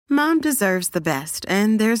Mom deserves the best,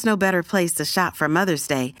 and there's no better place to shop for Mother's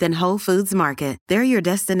Day than Whole Foods Market. They're your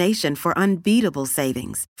destination for unbeatable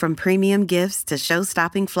savings, from premium gifts to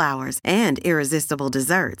show-stopping flowers and irresistible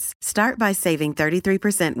desserts. Start by saving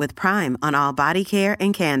 33% with Prime on all body care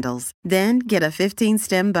and candles. Then get a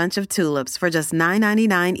 15-stem bunch of tulips for just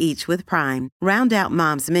 $9.99 each with Prime. Round out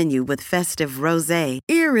Mom's menu with festive rosé,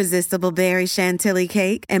 irresistible berry chantilly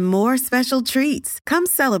cake, and more special treats. Come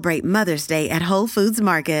celebrate Mother's Day at Whole Foods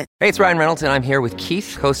Market. Hey, it's Ryan Reynolds, and I'm here with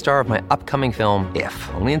Keith, co-star of my upcoming film, If,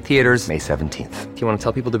 only in theaters May 17th. Do you want to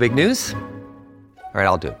tell people the big news? All right,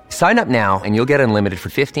 I'll do it. Sign up now and you'll get unlimited for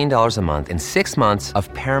 $15 a month and 6 months of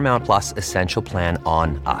Paramount Plus Essential Plan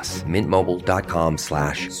on us.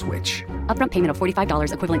 MintMobile.com/switch. Upfront payment of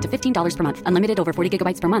 $45 equivalent to $15 per month. Unlimited over 40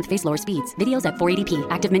 gigabytes per month. Face lower speeds. Videos at 480p.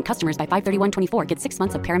 Active Mint customers by 531.24 get 6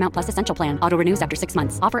 months of Paramount Plus Essential Plan. Auto renews after 6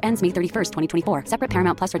 months. Offer ends May 31st, 2024. Separate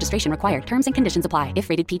Paramount Plus registration required. Terms and conditions apply if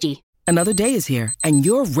rated PG. Another day is here, and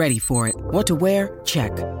you're ready for it. What to wear?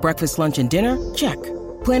 Check. Breakfast, lunch, and dinner? Check.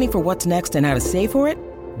 Planning for what's next and how to save for it?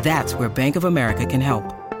 That's where Bank of America can help.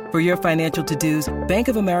 For your financial to-dos, Bank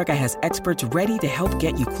of America has experts ready to help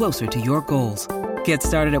get you closer to your goals. Get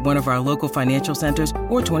started at one of our local financial centers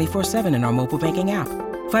or 24/7 in our mobile banking app.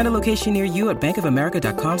 Find a location near you at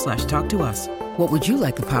bankofamerica.com/talktous. What would you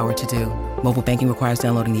like the power to do? Mobile banking requires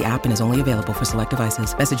downloading the app and is only available for select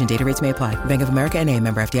devices. Message and data rates may apply. Bank of America N.A.,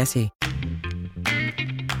 member FDIC.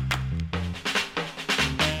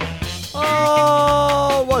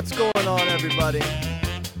 Oh, what's going on, everybody?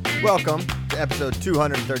 Welcome to episode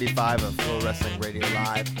 235 of Flow Wrestling Radio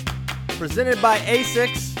Live, presented by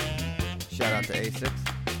ASICS. Shout out to ASICS.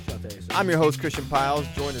 I'm your host, Christian Piles,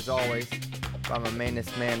 joined as always by my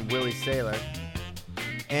mainest man, Willie Saylor.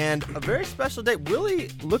 And a very special day.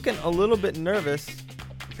 Willie looking a little bit nervous.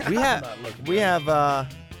 We have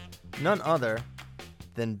none other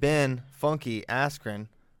than Ben Funky Askren,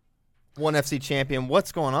 ONE FC champion.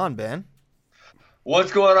 What's going on, Ben?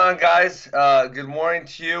 What's going on, guys? Good morning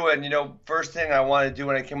to you. And, first thing I want to do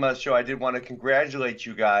when I came on the show, I did want to congratulate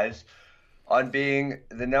you guys on being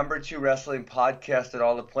the #2 wrestling podcast on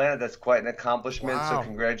all the planet. That's quite an accomplishment. Wow. So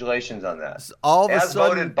congratulations on that. As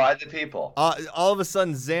voted by the people. All of a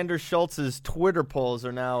sudden, Xander Schultz's Twitter polls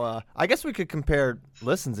are now. I guess we could compare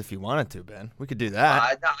listens if you wanted to, Ben. We could do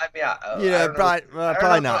that. Probably not.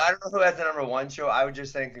 I don't know who has the #1 show. I was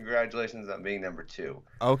just saying congratulations on being #2.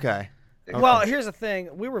 Okay. Well, here's the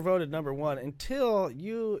thing. We were voted #1 until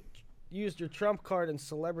you used your trump card and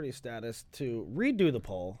celebrity status to redo the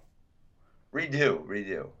poll.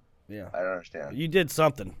 Redo. Yeah. I don't understand. You did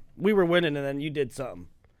something. We were winning, and then you did something.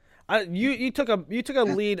 You took a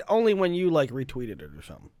lead only when you retweeted it or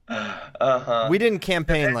something. We didn't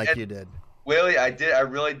campaign like you did. Willie, I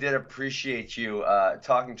really did appreciate you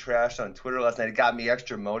talking trash on Twitter last night. It got me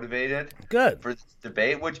extra motivated. Good. For this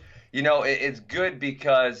debate, which it's good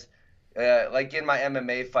because. Like in my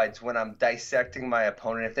MMA fights, when I'm dissecting my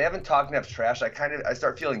opponent, if they haven't talked enough trash, I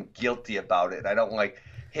start feeling guilty about it. I don't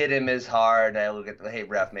hit him as hard. I look at hey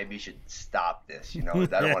ref, maybe you should stop this. I don't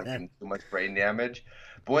want to give him too much brain damage.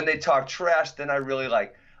 But when they talk trash, then I really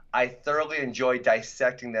I thoroughly enjoy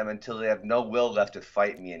dissecting them until they have no will left to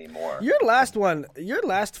fight me anymore. Your last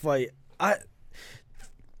fight,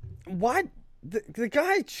 the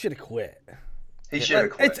guy should have quit. He should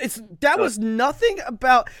have quit. That was nothing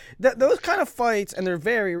about that. Those kind of fights, and they're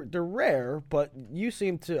rare. But you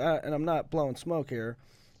seem to, and I'm not blowing smoke here.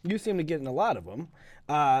 You seem to get in a lot of them.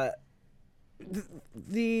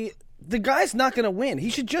 The guy's not going to win. He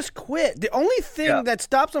should just quit. The only thing that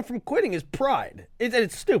stops him from quitting is pride.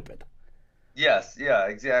 It's stupid. Yes, yeah,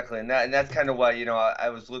 exactly, and that's kind of why I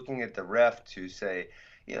was looking at the ref to say.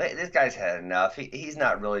 This guy's had enough. He's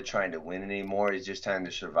not really trying to win anymore. He's just trying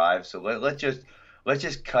to survive. So let's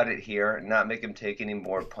just cut it here and not make him take any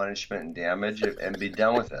more punishment and damage and be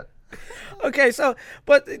done with it. Okay,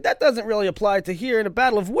 but that doesn't really apply to here in a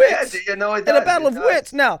battle of wits. Yeah, it does. In a battle of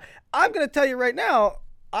wits. Now, I'm going to tell you right now,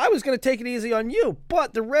 I was going to take it easy on you,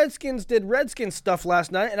 but the Redskins did Redskins stuff last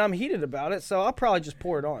night, and I'm heated about it, so I'll probably just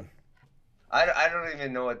pour it on. I don't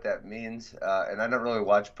even know what that means, and I don't really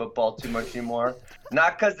watch football too much anymore.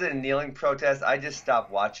 Not because of the kneeling protest. I just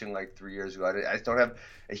stopped watching 3 years ago. I just don't have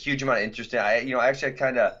a huge amount of interest in it.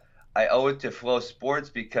 I owe it to Flow Sports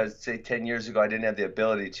because, say, 10 years ago, I didn't have the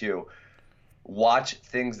ability to watch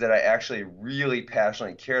things that I actually really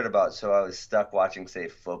passionately cared about. So I was stuck watching, say,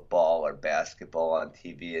 football or basketball on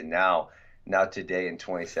TV, and now today in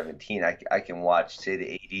 2017, I can watch, say,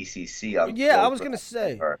 the ADCC on. Yeah, Flow I was gonna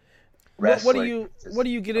say. What do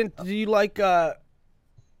you get into? Do you like?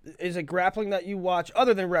 Is it grappling that you watch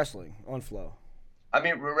other than wrestling on Flow? I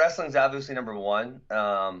mean, wrestling's obviously number one.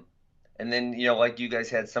 And then, like you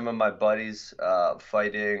guys had some of my buddies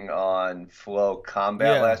fighting on Flow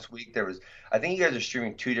Combat last week. I think you guys are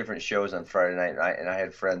streaming 2 different shows on Friday night, and I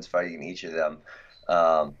had friends fighting in each of them.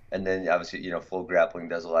 And then obviously, Flow Grappling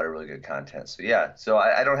does a lot of really good content. So yeah, so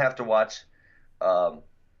I don't have to watch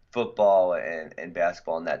football and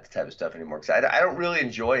basketball and that type of stuff anymore because I don't really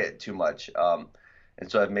enjoy it too much. And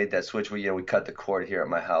so I've made that switch where we cut the cord here at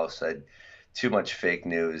my house. Too much fake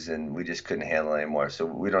news, and we just couldn't handle it anymore. So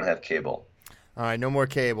we don't have cable. All right, no more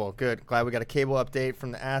cable. Good. Glad we got a cable update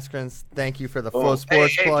from the Askrens. Thank you for the Flow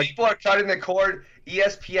Sports plug. People are cutting the cord.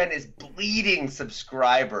 ESPN is bleeding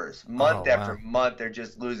subscribers month after month. They're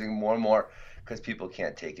just losing more and more because people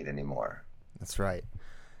can't take it anymore. That's right.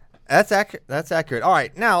 That's accurate. All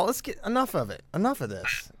right, now let's get enough of it. Enough of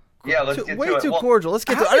this. Yeah, let's get to it. Way too cordial. Let's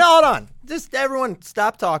get to it. Hold on. Just everyone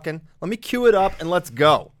stop talking. Let me cue it up and let's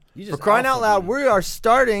go. For crying out loud, we're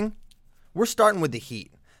starting with the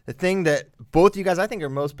heat. The thing that both of you guys, I think, are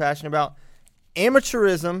most passionate about,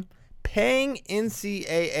 amateurism, paying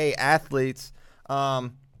NCAA athletes.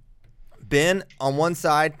 Ben, on one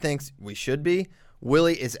side, thinks we should be.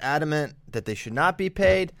 Willie is adamant that they should not be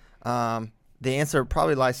paid. The answer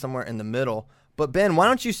probably lies somewhere in the middle. But, Ben, why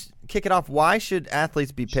don't you kick it off? Why should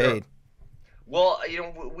athletes be paid? Sure. Well,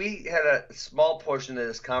 we had a small portion of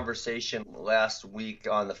this conversation last week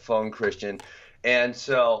on the phone, Christian. And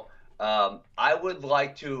so I would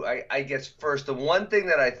like to, I guess, first, the one thing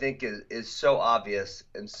that I think is so obvious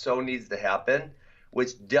and so needs to happen,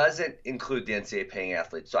 which doesn't include the NCAA paying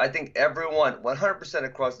athletes. So I think everyone, 100%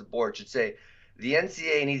 across the board, should say the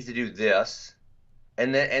NCAA needs to do this.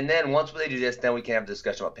 And then once they do this, then we can have a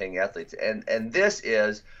discussion about paying athletes. And this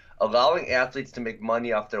is allowing athletes to make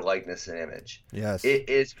money off their likeness and image. Yes. It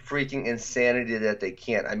is freaking insanity that they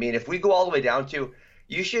can't. I mean, if we go all the way down to,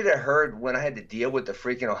 you should have heard when I had to deal with the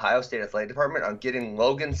freaking Ohio State Athletic Department on getting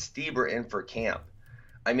Logan Stieber in for camp.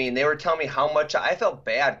 I mean, they were telling me how much. I felt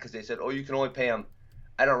bad because they said, you can only pay him,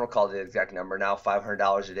 I don't recall the exact number now,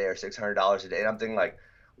 $500 a day or $600 a day. And I'm thinking like,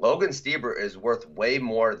 Logan Stieber is worth way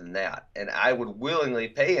more than that, and I would willingly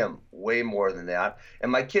pay him way more than that,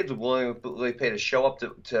 and my kids would willingly pay to show up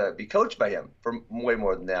to be coached by him for way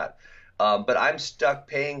more than that. But I'm stuck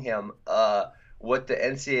paying him what the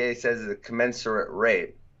NCAA says is a commensurate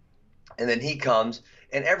rate, and then he comes,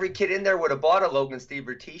 and every kid in there would have bought a Logan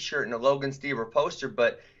Stieber T-shirt and a Logan Stieber poster,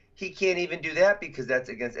 but he can't even do that because that's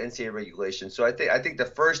against NCAA regulations. So I think the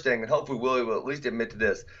first thing, and hopefully Willie will at least admit to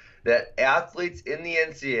this, that athletes in the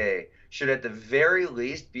NCAA should at the very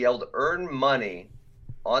least be able to earn money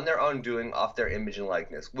on their own doing off their image and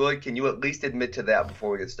likeness. Willie, can you at least admit to that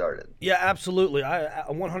before we get started? Yeah, absolutely. I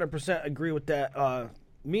 100% agree with that.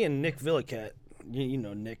 Me and Nick Villicat, you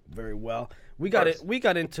know Nick very well. We got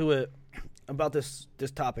into it about this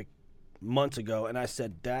topic months ago, and I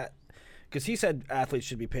said that because he said athletes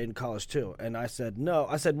should be paid in college too, and I said no.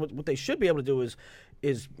 I said what they should be able to do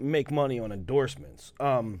is make money on endorsements.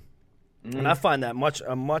 And I find that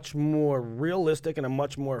a much more realistic and a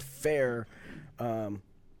much more fair kind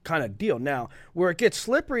of deal. Now, where it gets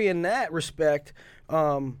slippery in that respect,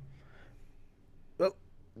 let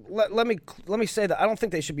me say that I don't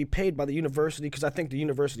think they should be paid by the university because I think the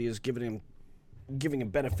university is giving him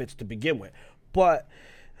benefits to begin with. But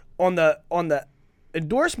on the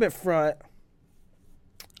endorsement front,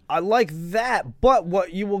 I like that. But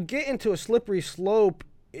what you will get into a slippery slope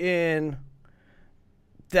in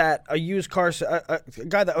that a used car, a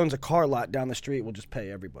guy that owns a car lot down the street will just pay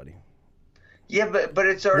everybody. Yeah, but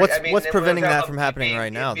it's already. What's preventing that from happening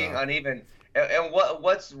right now, being though? Uneven. And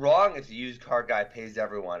what's wrong if the used car guy pays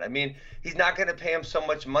everyone? I mean, he's not going to pay him so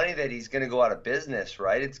much money that he's going to go out of business,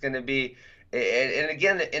 right? It's going to be, and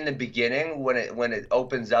again, in the beginning, when it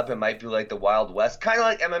opens up, it might be like the Wild West, kind of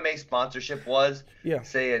like MMA sponsorship was. Yeah.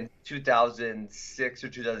 Say in 2006 or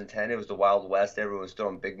 2010, it was the Wild West. Everyone was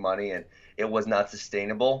throwing big money, and it was not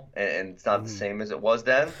sustainable, and it's not the same as it was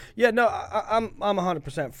then. Yeah, no, I'm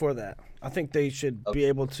 100% for that. I think they should be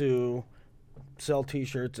able to sell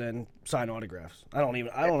T-shirts and sign autographs. I don't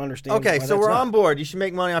understand. Okay, so we're on board. You should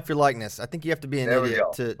make money off your likeness. I think you have to be an idiot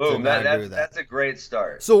to agree with that. That's a great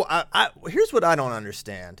start. So here's what I don't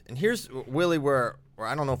understand, and here's Willie where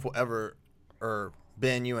I don't know if we'll ever, or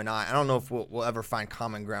Ben, you and I don't know if we'll ever find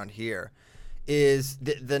common ground here, is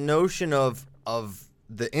the notion of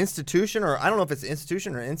the institution, or I don't know if it's the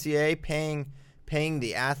institution or NCAA paying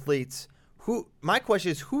the athletes. My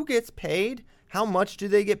question is, who gets paid? How much do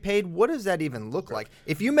they get paid? What does that even look like?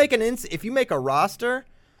 If you make a roster,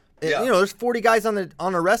 there's 40 guys on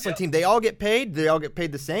a wrestling team. They all get paid. They all get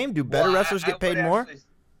paid the same. Do better wrestlers get paid more?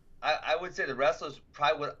 I would say the wrestlers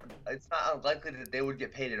probably would. It's not unlikely that they would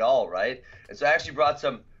get paid at all, right? And so I actually brought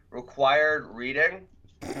some required reading.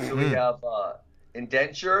 So we have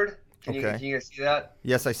Indentured. Can you guys see that?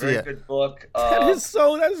 Yes, I see Very it. good book. That is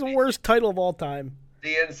the worst title of all time.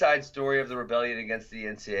 The Inside Story of the Rebellion Against the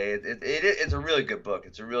NCAA. It's a really good book.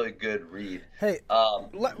 It's a really good read. Hey,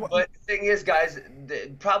 but the thing is, guys,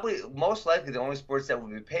 probably most likely the only sports that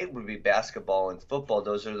would be paid would be basketball and football.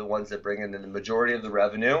 Those are the ones that bring in the majority of the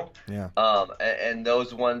revenue. Yeah. And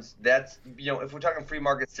those ones, that's, if we're talking free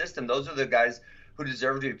market system, those are the guys who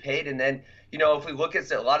deserve to be paid. And then, if we look at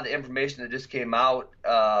a lot of the information that just came out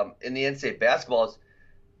in the NCAA basketballs,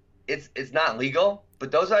 it's not legal. But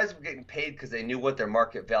those guys were getting paid because they knew what their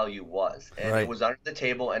market value was. And It was under the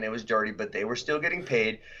table and it was dirty, but they were still getting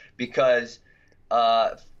paid because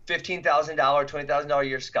 $15,000, $20,000 a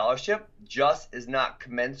year scholarship just is not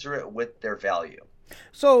commensurate with their value.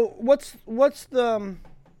 So what's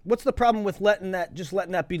the problem with letting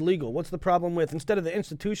that be legal? What's the problem with, instead of the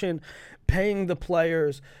institution paying the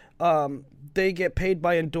players, they get paid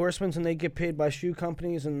by endorsements and they get paid by shoe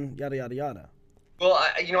companies and yada yada yada? Well,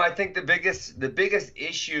 I think the biggest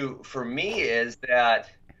issue for me is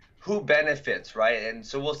that who benefits, right? And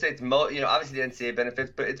so we'll say it's obviously the NCAA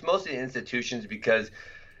benefits, but it's mostly the institutions because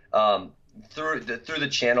through the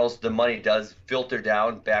channels, the money does filter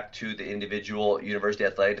down back to the individual university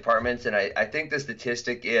athletic departments. And I think the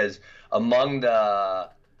statistic is among they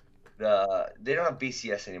don't have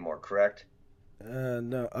BCS anymore, correct?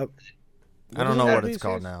 No. I don't know what it's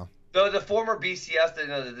called now. So the former BCS,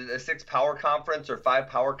 the 6 power conference or 5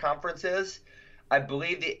 power conferences, I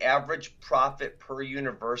believe the average profit per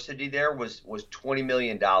university there was $20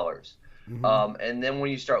 million. Mm-hmm. And then when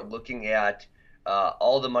you start looking at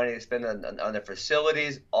all the money they spend on their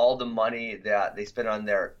facilities, all the money that they spend on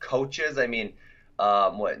their coaches, I mean,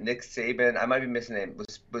 Nick Saban, I might be missing the name,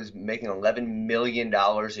 was making $11 million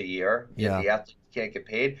a year. Yeah. The athletes can't get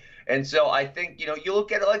paid. And so I think, you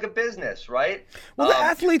look at it like a business, right? Well, the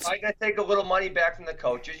athletes... You're probably going to take a little money back from the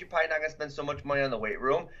coaches. You're probably not going to spend so much money on the weight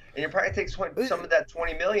room. And you're probably going to take some of that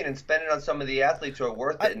 $20 million and spend it on some of the athletes who are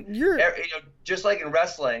worth it. And, just like in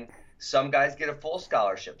wrestling, some guys get a full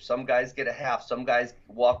scholarship. Some guys get a half. Some guys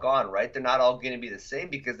walk on, right? They're not all going to be the same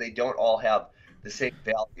because they don't all have the same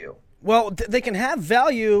value. Well, they can have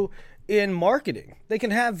value in marketing. They can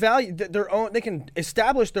have value their own. They can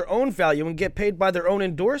establish their own value and get paid by their own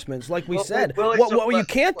endorsements, like we said. What you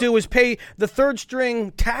can't do is pay the third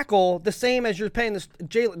string tackle the same as you're paying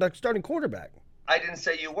the starting quarterback. I didn't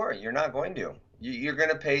say you were. You're not going to. You're going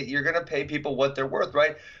to pay. You're going to pay people what they're worth,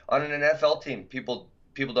 right? On an NFL team, people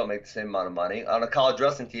don't make the same amount of money. On a college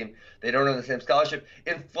wrestling team, they don't earn the same scholarship.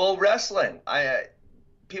 In full wrestling,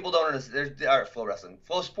 people don't earn full wrestling,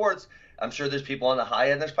 full sports. I'm sure there's people on the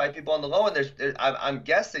high end. There's probably people on the low end. I'm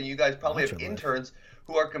guessing you guys probably have interns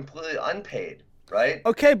who are completely unpaid, right?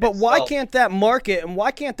 Okay, but why can't that market and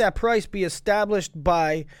why can't that price be established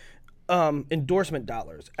by endorsement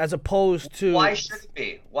dollars as opposed to? Why should it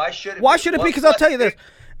be? Why should it be? Because I'll tell you this.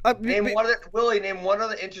 Name one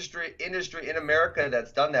other industry in America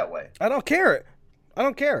that's done that way. I don't care. I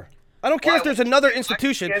don't care if there's another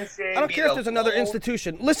institution. I don't care if there's another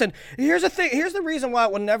institution. Listen, here's the thing. Here's the reason why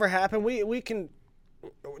it will never happen. We can.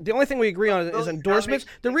 The only thing we agree on is endorsements.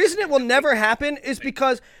 The reason it will never happen is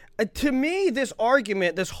because, to me, this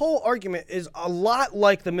whole argument is a lot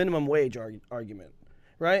like the minimum wage argument,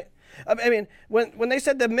 right? I mean, when they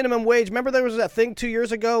said the minimum wage, remember there was that thing 2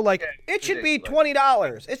 years ago, like it should be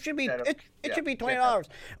 $20. It should be $20.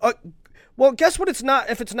 Well, guess what? It's not.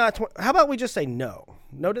 If it's not, how about we just say no?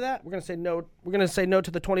 No to that. We're gonna say no. We're gonna say no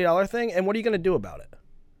to the $20 thing. And what are you gonna do about it?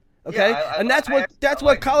 Okay. Yeah, that's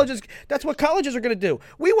what colleges are gonna do.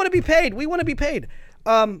 We want to be paid. We want to be paid.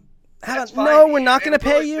 No, we're not gonna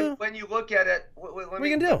pay you. When you look at it, what are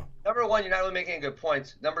you gonna do? Number one, you're not really making good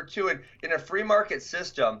points. Number two, in a free market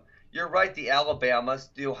system, you're right. The Alabamas,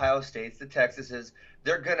 the Ohio States, the Texases,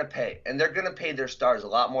 they're gonna pay, and they're gonna pay their stars a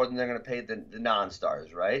lot more than they're gonna pay the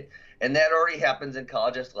non-stars, right? And that already happens in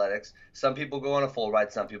college athletics. Some people go on a full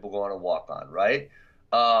ride, some people go on a walk-on, right?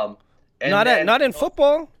 Not in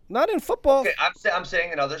football. Not in football. Okay, I'm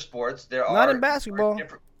saying in other sports not in basketball.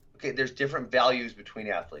 There's different values between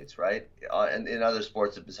athletes, right? And in other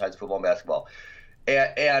sports besides football and basketball,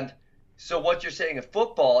 and so what you're saying in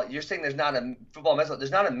football, you're saying there's not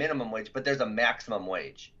a minimum wage, but there's a maximum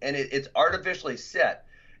wage, and it's artificially set.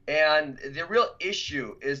 And the real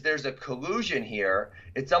issue is there's a collusion here.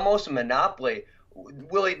 It's almost a monopoly.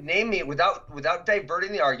 Willie, name me, without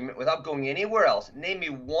diverting the argument, without going anywhere else, name me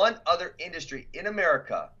one other industry in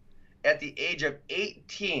America at the age of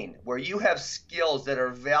 18 where you have skills that are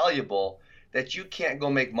valuable that you can't go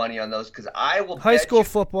make money on those because I will High bet school you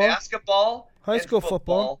football. basketball High and school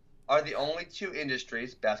football are the only two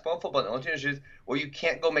industries, basketball and football, are the only two industries where you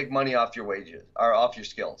can't go make money off your wages or off your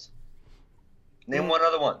skills. Name one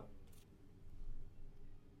other one.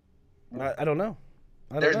 I don't know.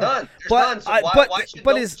 There's none. There's But none. So I- why, but- why should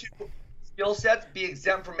but those is- two skill sets be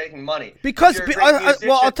exempt from making money? Because If you're a great well, I'll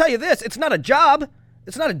musician, tell you this: it's not a job.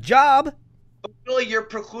 It's not a job. really, you're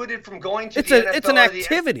precluded from going to It's the a- NFL it's an or the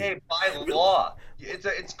activity. NBA by law.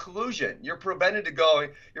 It's collusion. You're prevented to go.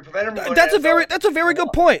 You're prevented from going. That's to a very NFL that's a very good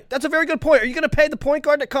point. That's a very good point. Are you going to pay the point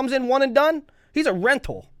guard that comes in one and done? He's a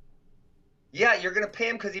rental. Yeah, you're going to pay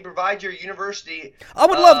him because he provides your university. I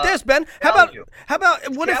would love this, Ben. value. How about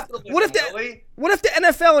what if Capitalism, the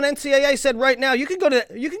NFL and NCAA said right now you can go to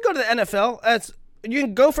the NFL as you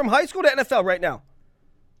can go from high school to NFL right now.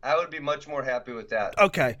 I would be much more happy with that.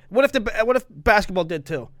 Okay. What if basketball did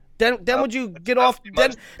too? Then would you get I off would be then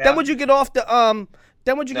much then would you get off the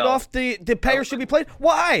get No. off the payers should be played?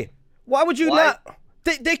 Why? Why would you Why? not?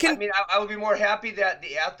 They can. I mean, I would be more happy that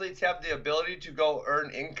the athletes have the ability to go earn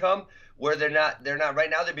income where they're not right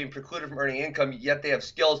now. They're being precluded from earning income, yet they have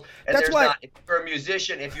skills. And That's there's why- not. If you're a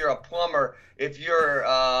musician, if you're a plumber, if you're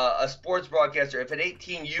a sports broadcaster, if at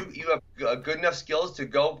 18 you have good enough skills to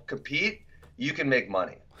go compete, you can make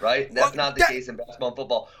money. Right? That's Well, not the case in basketball and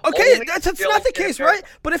football. Okay, Only that's skills not the in case, America-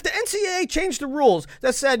 right? But if the NCAA changed the rules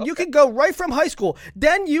that said you could go right from high school,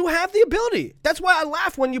 then you have the ability. That's why I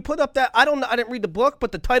laugh when you put up that I didn't read the book,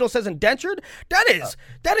 but the title says indentured. That is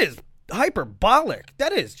hyperbolic.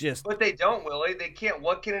 That is just But they don't, Willie. They can't.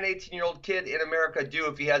 What can an 18-year-old kid in America do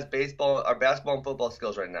if he has baseball or basketball and football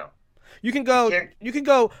skills right now? you can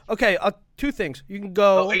go. Okay, two things. You can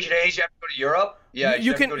go. Oh, Asia, you have to go to Europe? Yeah,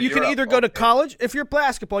 you can either go to college if you're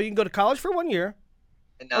basketball. You can go to college for 1 year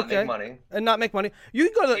and not make money. and not make money. You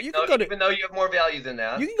can go to Even though you have more value than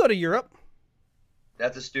that. you can go to Europe.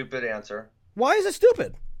 That's a stupid answer. Why is it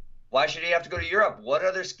stupid? Why should he have to go to Europe? What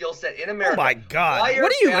other skill set in America? Oh my God! Why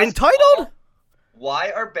What are you basketball- entitled?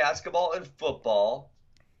 Why are basketball and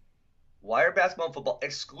football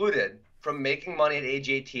excluded from making money at age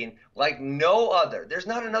 18 like no other? There's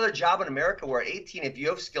not another job in America where at 18, if you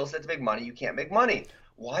have skill set to make money, you can't make money.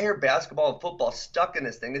 Why are basketball and football stuck in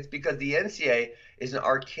this thing? It's because the NCAA is an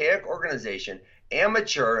archaic organization.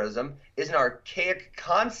 Amateurism is an archaic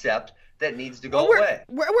concept that needs to go away.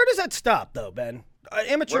 Where does that stop, though, Ben?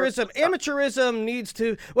 Amateurism needs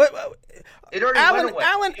to. It already went away.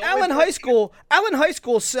 Allen High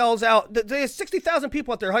School sells out. There's 60,000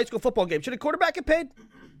 people at their high school football game. Should a quarterback get paid?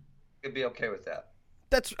 Could be okay with that.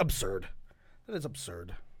 That's absurd. That is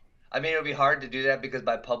absurd. I mean, it would be hard to do that because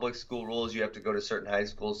by public school rules, you have to go to certain high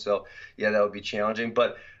schools. So, yeah, that would be challenging.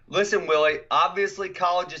 But listen, Willie, obviously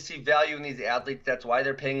colleges see value in these athletes. That's why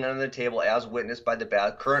they're paying under the table, as witnessed by the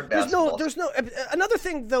current basketball. There's no. Another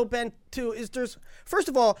thing, though, Ben, too, is first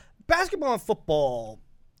of all, basketball and football.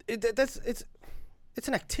 It's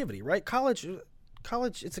an activity, right? College.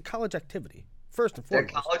 It's a college activity. First and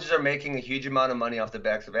foremost. Colleges are making a huge amount of money off the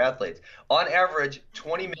backs of athletes. On average,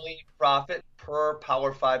 $20 million profit per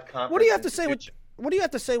Power 5 conference. What do you have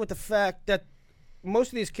to say with the fact that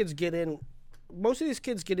most of these kids get in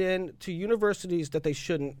to universities that they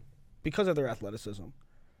shouldn't because of their athleticism?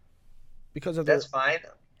 That's fine.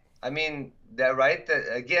 I mean,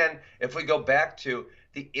 again, if we go back to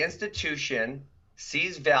the institution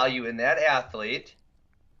sees value in that athlete.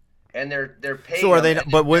 And they're paying. So are they? them,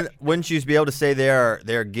 But wouldn't you be able to say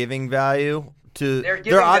they're giving value to?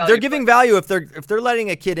 They're giving value if they're letting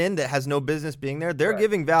a kid in that has no business being there. They're Right.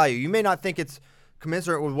 giving value. You may not think it's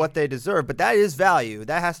commensurate with what they deserve, but that is value.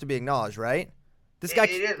 That has to be acknowledged, right? This guy,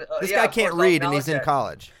 It is. this Yeah, guy of can't course, I'll read and he's in acknowledge that.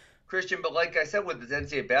 college. Christian, but like I said, with this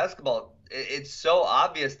NCAA basketball, it's so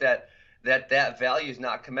obvious that value is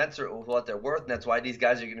not commensurate with what they're worth, and that's why these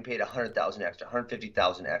guys are getting paid $100,000 extra,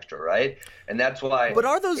 $150,000 extra, right? And that's why. But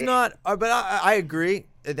are those not? But I agree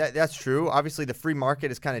that's true. Obviously, the free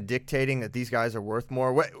market is kind of dictating that these guys are worth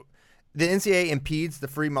more. The NCAA impedes the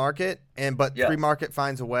free market, but Yeah. free market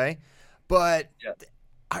finds a way. But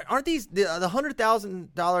aren't these the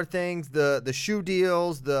 $100,000 things, the shoe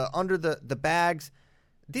deals, the under the bags?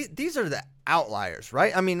 These are the outliers,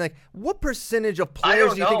 right? I mean, like, what percentage of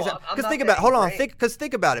players do you think? Because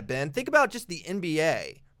think about it, Ben. Think about just the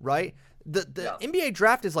NBA, right? The NBA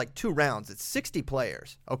draft is like 2 rounds. It's 60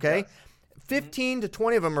 players, okay? Yes. 15 to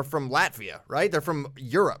 20 of them are from Latvia, right? They're from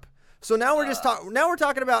Europe. So now we're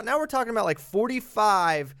talking about like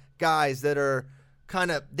 45 guys that are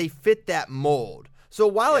they fit that mold. So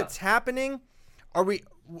while it's happening,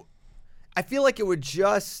 I feel like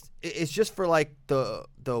it's just for like the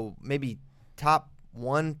maybe top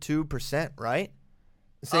 1-2%, right?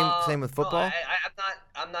 Same with football. No,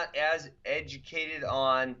 I'm not as educated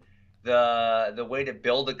on the way to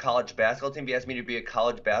build a college basketball team. If you ask me to be a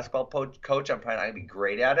college basketball coach, I'm probably not gonna be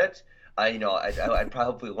great at it. I'd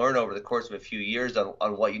probably learn over the course of a few years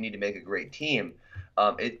on what you need to make a great team.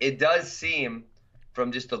 It does seem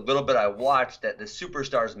from just a little bit I watched that the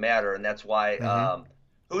superstars matter, and that's why.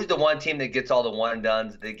 Who's the one team that gets all the one and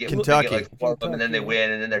dones? They get Kentucky. They get like 4 of them, and then they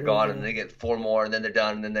win, and then they're gone, and then they get 4 more, and then they're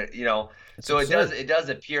done, and then they're So it does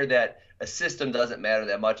appear that a system doesn't matter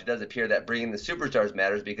that much. It does appear that bringing the superstars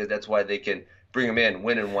matters because that's why they can bring them in,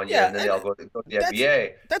 win in 1 year, and then they all go to the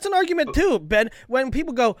NBA. That's an argument too, Ben. When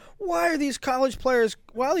people go, why are these college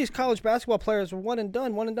basketball players are one and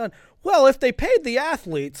done? Well, if they paid the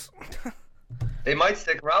athletes. They might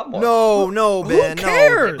stick around more. No, Ben. Who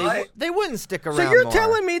cares? No, they wouldn't stick around. So you're more.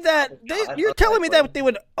 telling me that they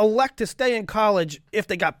would elect to stay in college if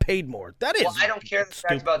they got paid more? That is. Well, I don't care the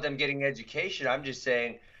fact about them getting education. I'm just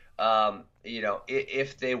saying,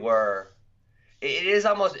 if they were, it is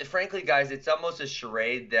almost, frankly, guys, it's almost a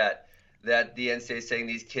charade that the NCAA is saying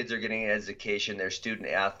these kids are getting an education, they're student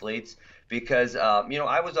athletes, because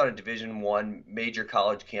I was on a Division I major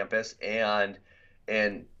college campus, and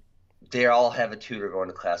they all have a tutor going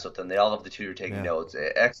to class with them. They all have the tutor taking notes,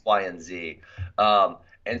 X, Y, and Z.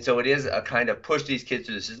 And so it is a kind of push these kids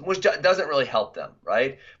through the system, which doesn't really help them,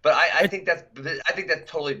 right? But I think that's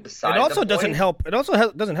totally beside the point. It also doesn't help. It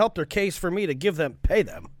also doesn't help their case for me to pay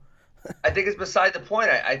them. I think it's beside the point.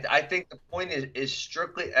 I think the point is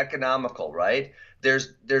strictly economical, right? There's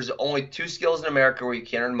only 2 skills in America where you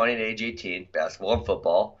can't earn money at age 18, basketball and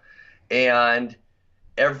football. And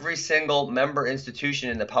every single member institution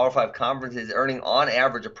in the Power 5 conference is earning on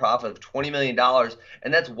average a profit of $20 million,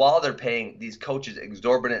 and that's while they're paying these coaches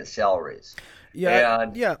exorbitant salaries.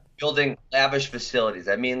 And building lavish facilities.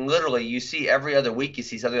 I mean, literally, you see every other week you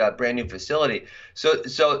see something about a brand new facility.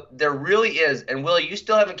 So there really is, and Willie, you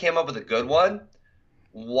still haven't came up with a good one.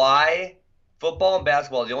 Why football and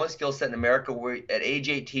basketball are the only skill set in America where at age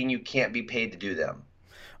 18 you can't be paid to do them?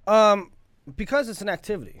 Because it's an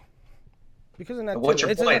activity. What's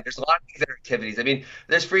your point? There's a lot of these other activities. I mean,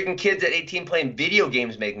 there's freaking kids at 18 playing video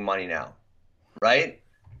games making money now, right?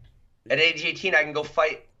 At age 18, I can go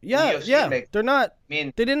fight. They're not. I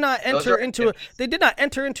mean, they did not enter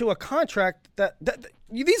into a contract that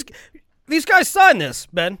these guys signed this,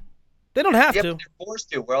 Ben. They don't have to. They're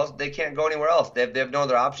forced to. Where else? They can't go anywhere else. They have no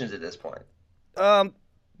other options at this point.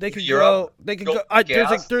 They could go. They could go.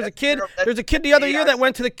 There's a kid the other year that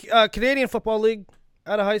went to the Canadian Football League.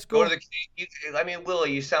 Out of high school?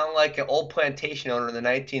 Willie, you sound like an old plantation owner in the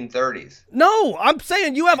 1930s. No, I'm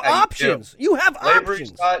saying you have options. You have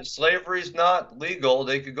options. Slavery's not legal.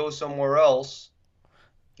 They could go somewhere else.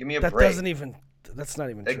 Give me a break. That's not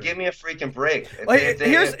even true. Give me a freaking break.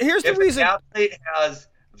 Here's the reason. If an athlete has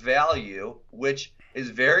value, which is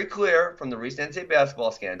very clear from the recent NCAA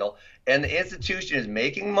basketball scandal, and the institution is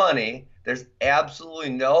making money, there's absolutely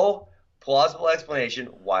no plausible explanation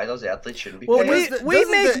why those athletes shouldn't be paid. Well, we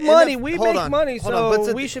make money,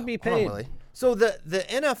 so we should be paid. So the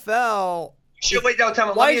NFL... Wait, no,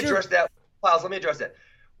 Tom, let me address that. Piles, let me address that.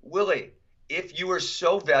 Willie, if you were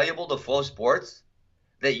so valuable to Flow Sports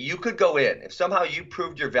that you could go in, if somehow you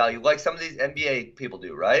proved your value, like some of these NBA people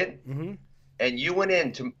do, right? Mm-hmm. And you went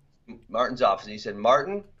into Martin's office and you said,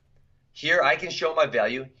 Martin, here I can show my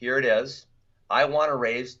value. Here it is. I want to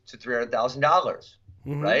raise to $300,000.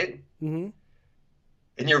 Mm-hmm. Right? Mm-hmm.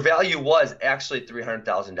 And your value was actually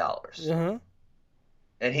 $300,000. Mm-hmm.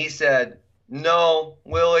 And he said, no,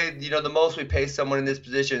 Willie, the most we pay someone in this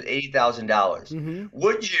position is $80,000. Mm-hmm.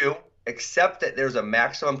 Would you accept that there's a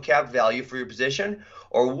maximum cap value for your position,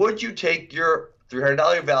 or would you take your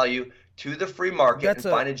 $300 value to the free market and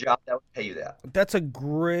find a job that would pay you that? That's a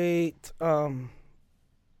great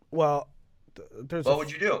what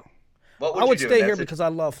would you do? I would stay here because I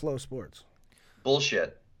love Flow Sports.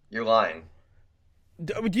 Bullshit. You're lying.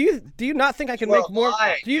 Do you not think I can make more?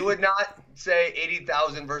 You would not say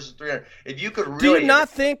 80,000 versus 300. If you could really. Do you not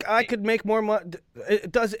think I could make more money?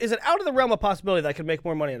 Is it out of the realm of possibility that I could make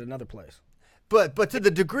more money at another place? But to the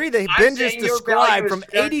degree that Ben just described, from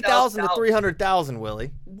 80,000 to 300,000,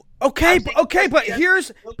 Willie. Okay, but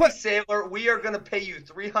here's Sailor, we are going to pay you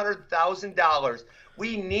 $300,000.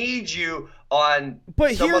 We need you on.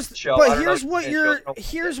 But here's what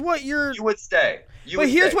you would say.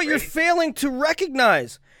 Here's what you're failing to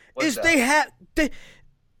recognize is that?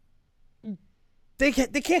 They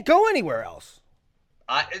can't go anywhere else.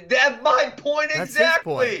 That's my point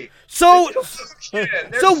exactly. So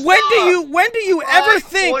when do you ever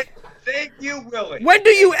think? Thank you, Willie. When do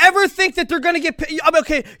you ever think that they're going to get paid?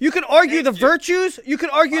 Okay, you can argue the virtues. You can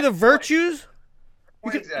argue the virtues.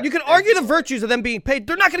 You can argue the virtues of them being paid.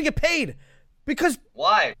 They're not going to get paid because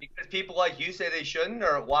why? Because people like you say they shouldn't,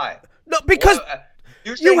 or why? No, because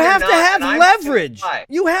you have to have leverage.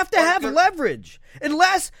 You have to have leverage.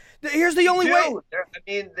 Unless here's the only way.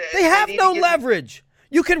 They have no leverage.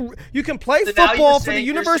 You can play football for the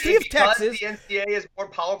University of Texas. Because the NCAA is more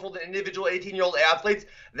powerful than individual 18-year-old athletes,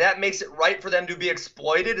 that makes it right for them to be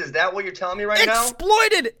exploited? Is that what you're telling me right now?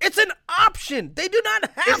 Exploited. It's an option. They do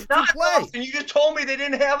not have to play. And you just told me they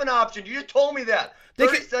didn't have an option. You just told me that.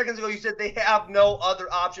 30 seconds ago, you said they have no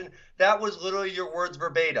other option. That was literally your words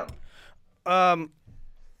verbatim. Verbatim.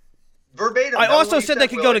 I also said they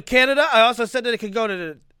could go to Canada. I also said that they could go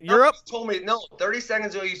to Europe. You told me, 30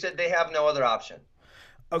 seconds ago, you said they have no other option.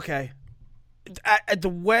 Okay. The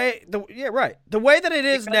way that it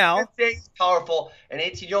is now. It's powerful, and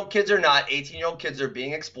 18-year-old kids are not. 18-year-old kids are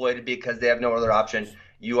being exploited because they have no other option.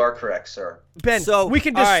 You are correct, sir. Ben, so we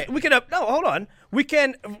can hold on. We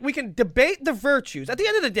can debate the virtues. At the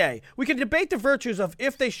end of the day, we can debate the virtues of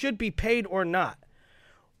if they should be paid or not.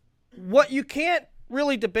 What you can't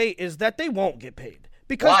really debate is that they won't get paid.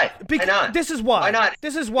 Why? Why not? This is why. Why not?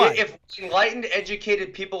 This is why. If enlightened,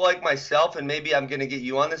 educated people like myself, and maybe I'm going to get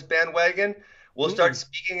you on this bandwagon, will start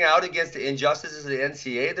speaking out against the injustices of the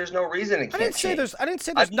NCAA, there's no reason it can't change. I didn't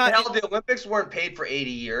say there's not. The Olympics weren't paid for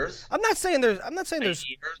 80 years. I'm not saying that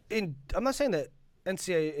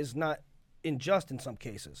NCAA is not unjust in some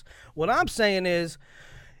cases. What I'm saying is,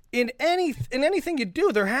 in anything you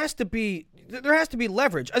do, there has to be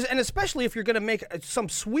leverage, and especially if you're going to make some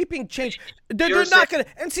sweeping change.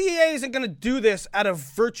 NCAA isn't going to do this out of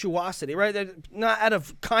virtuosity, right? They're not out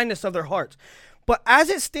of kindness of their hearts. But as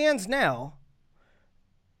it stands now,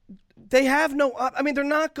 they have no. I mean, they're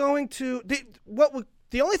not going to.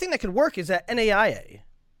 The only thing that could work is that NAIA,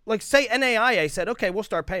 like say NAIA said, okay, we'll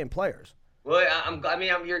start paying players. Well,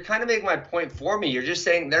 you're kind of making my point for me. You're just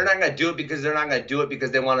saying they're not going to do it because they're not going to do it because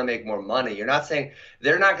they want to make more money. You're not saying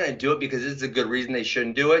they're not going to do it because it's a good reason they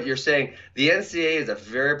shouldn't do it. You're saying the NCAA is a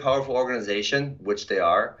very powerful organization, which they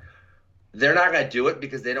are. They're not going to do it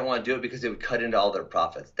because they don't want to do it because it would cut into all their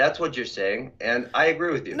profits. That's what you're saying, and I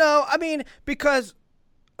agree with you. No, I mean, because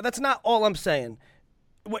that's not all I'm saying.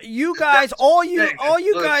 You guys, all you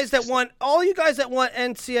guys that want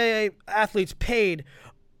NCAA athletes paid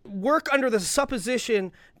work under the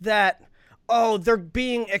supposition that they're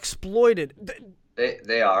being exploited.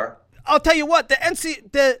 They are. I'll tell you what,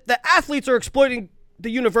 the athletes are exploiting the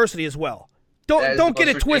university as well. Don't get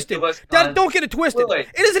it twisted. Don't get it twisted.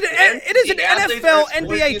 It is an NFL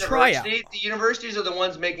NBA tryout. The universities are the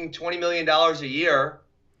ones making $20 million a year.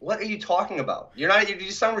 What are you talking about? You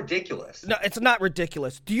just sound ridiculous. No, it's not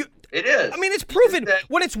ridiculous. It is. I mean, it's proven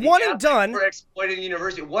when it's one and done. We're exploiting the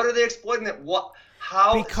university. What are they exploiting?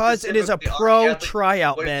 How? Because it is a pro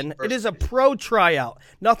tryout, Ben. It is a pro tryout.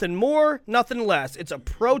 Nothing more, nothing less. It's a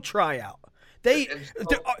pro tryout.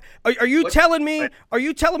 Are you telling me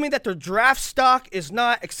that their draft stock is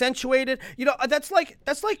not accentuated? You know, that's like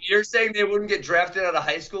you're saying they wouldn't get drafted out of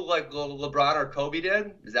high school like LeBron or Kobe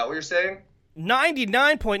did? Is that what you're saying?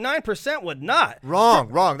 99.9% would not.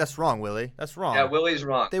 Wrong. That's wrong, Willie. That's wrong. Yeah, Willie's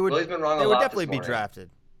wrong. Willie's been wrong a lot. They would definitely be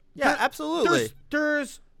drafted. Yeah, absolutely.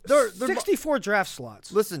 There's 64 draft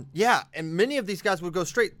slots. Listen, yeah, and many of these guys would go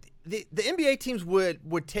straight. The NBA teams would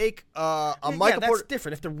take Michael Porter. That's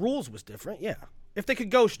different. If the rules was different, yeah. If they could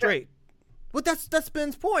go straight. Well, that's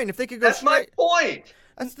Ben's point. If they could go straight. That's my point.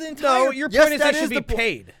 That's the entire. No, your point is they should be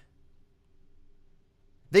paid.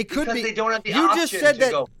 They could because be. They don't have the option to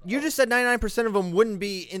go. You just said 99% of them wouldn't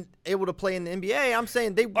be able to play in the NBA. I'm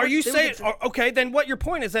saying they. Are you saying okay? Then what your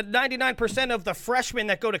point is that 99% of the freshmen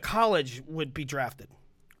that go to college would be drafted?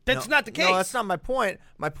 That's not the case. No, that's not my point.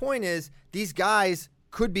 My point is these guys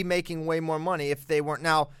could be making way more money if they weren't.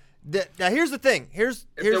 Now here's the thing. Here's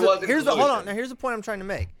the point I'm trying to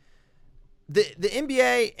make. The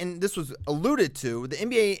NBA, and this was alluded to, the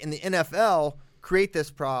NBA and the NFL create this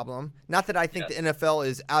problem. Not that I think the NFL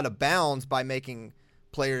is out of bounds by making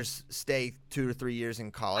players stay 2 to 3 years in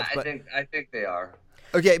college. I think they are.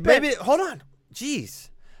 Okay, maybe hold on. Jeez.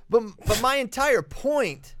 But my entire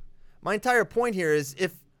point here is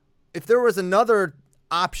if there was another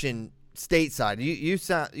option stateside, you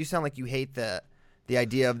sound like you hate the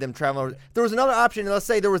idea of them traveling. If there was another option, let's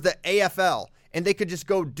say there was the AFL, and they could just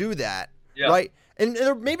go do that, right? And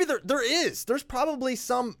maybe there's probably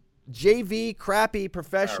some JV crappy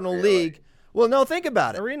professional league. Well, no, think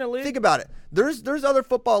about it. Arena league. Think about it. There's other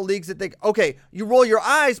football leagues that you roll your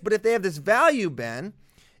eyes, but if they have this value, Ben,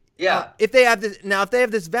 Yeah. If they have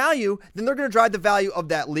this value, then they're going to drive the value of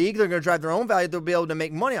that league. They're going to drive their own value. They'll be able to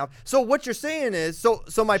make money off. So what you're saying is, so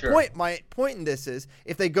my point in this is,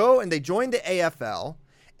 if they go and they join the AFL,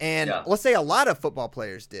 and let's say a lot of football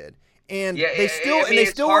players did, and they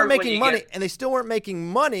still weren't making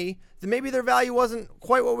money, then maybe their value wasn't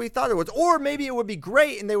quite what we thought it was, or maybe it would be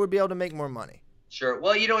great and they would be able to make more money. Sure.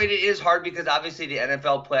 Well, it is hard because obviously the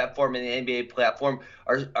NFL platform and the NBA platform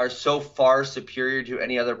are so far superior to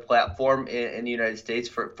any other platform in the United States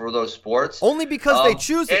for those sports. Only because they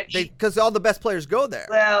choose it, because all the best players go there.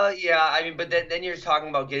 Well, yeah. I mean, but then you're talking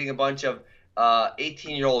about getting a bunch of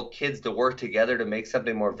 18-year-old kids to work together to make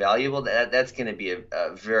something more valuable. That's going to be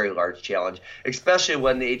a very large challenge, especially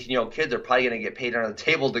when the 18-year-old kids are probably going to get paid on the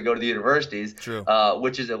table to go to the universities,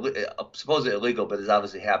 which is supposedly illegal, but is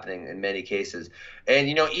obviously happening in many cases. And,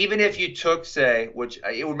 even if you took, say, which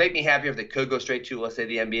it would make me happier if they could go straight to, let's say,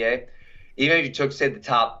 the NBA, even if you took, say, the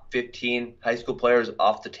top 15 high school players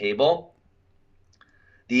off the table,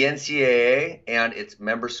 the NCAA and its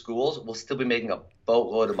member schools will still be making a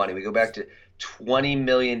boatload of money. We go back to $20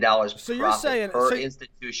 million profit per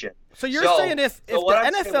institution. So you're saying if the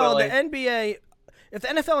NFL and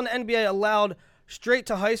the NBA allowed straight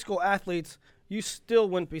to high school athletes, you still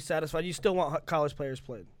wouldn't be satisfied. You still want college players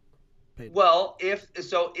paid. Well, if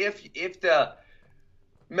the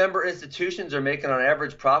member institutions are making on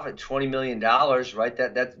average profit $20 million, right?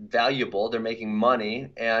 That's valuable. They're making money,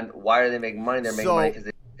 and why are they making money? They're making money because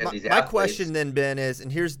they have these athletes. My question then, Ben, is,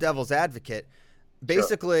 and here's devil's advocate.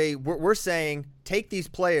 Basically, we're saying take these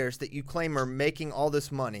players that you claim are making all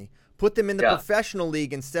this money, put them in the professional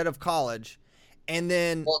league instead of college, and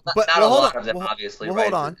then. Not a lot of them, obviously.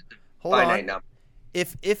 Hold on.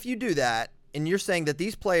 If you do that, and you're saying that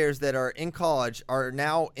these players that are in college are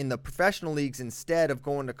now in the professional leagues instead of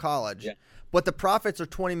going to college, but the profits are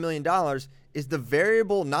 $20 million, is the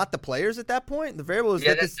variable not the players at that point? The variable is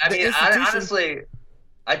the institution. Honestly,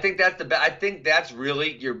 I think that's I think that's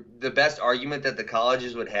really the best argument that the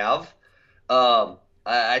colleges would have.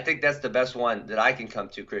 I think that's the best one that I can come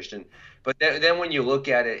to, Christian. But then when you look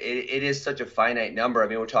at it, it is such a finite number. I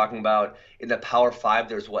mean, we're talking about in the Power 5,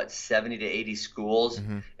 there's 70 to 80 schools,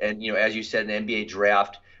 and as you said, in the NBA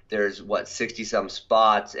draft, there's 60-some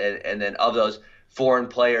spots, and then of those foreign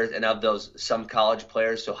players and of those some college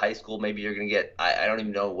players, so high school, maybe you're going to get I don't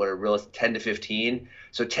even know what a realistic 10 to 15.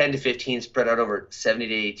 So 10 to 15 spread out over 70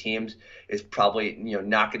 to 80 teams is probably you're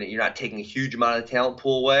not taking a huge amount of the talent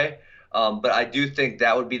pool away. But I do think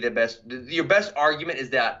that would be the best. Your best argument is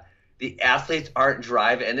that the athletes aren't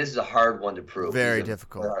driving, and this is a hard one to prove. Very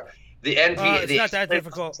difficult. The NBA, it's not that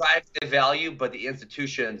difficult. Drive the value, but the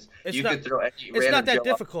institutions could throw. It's not that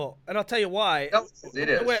difficult, and I'll tell you why. No, it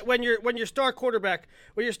is. When your star quarterback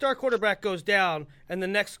goes down, and the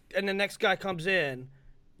next guy comes in,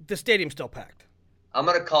 the stadium's still packed. I'm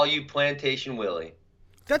gonna call you Plantation Willie.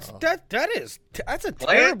 That's a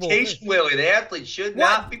terrible Plantation Willie. The athlete should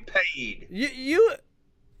not be paid.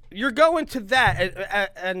 You're going to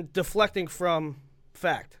that and deflecting from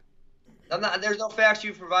fact. There's no facts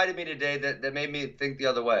you provided me today that made me think the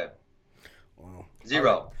other way. Wow.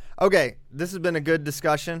 Zero. Okay, this has been a good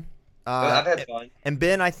discussion. I've had fun. And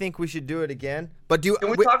Ben, I think we should do it again. But can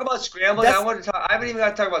we talk about scrambling? I haven't even got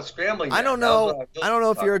to talk about scrambling yet. I don't know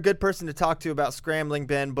if you're a good person to talk to about scrambling,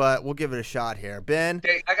 Ben, but we'll give it a shot here. Ben?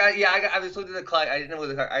 Okay, I was looking at the clock. I didn't know what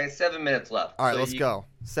the clock. I had 7 minutes left. All right, let's go.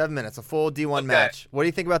 7 minutes, a full D1 match. What do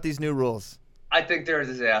you think about these new rules? I think they're a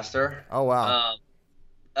disaster. Oh, wow.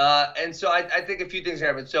 And so I think a few things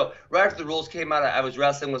happened. So right after the rules came out, I was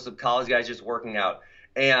wrestling with some college guys just working out.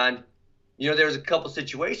 And there was a couple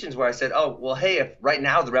situations where I said, oh, well, hey, if right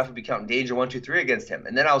now the ref would be counting danger 1, 2, 3 against him.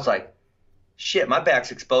 And then I was like, shit, my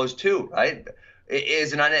back's exposed too, right?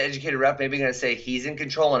 Is an uneducated ref maybe going to say he's in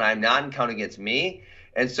control and I'm not and count against me?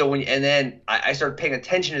 And so then I started paying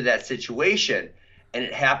attention to that situation, and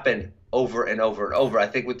it happened over and over and over. I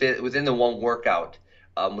think within the one workout,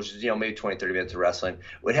 which is maybe 20, 30 minutes of wrestling,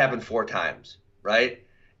 would happen 4 times, right?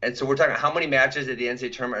 And so we're talking how many matches at the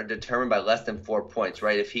NCAA tournament are determined by less than 4 points,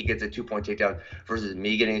 right? If he gets a 2-point takedown versus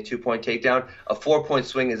me getting a 2-point takedown, a 4-point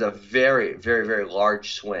swing is a very, very, very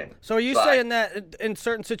large swing. So are you saying that in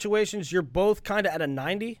certain situations you're both kind of at a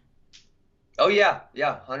 90? Oh, yeah,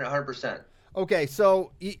 100%. Okay,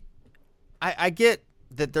 so I get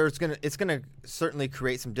that it's gonna certainly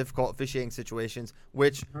create some difficult officiating situations,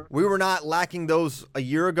 which we were not lacking those a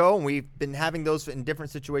year ago, and we've been having those in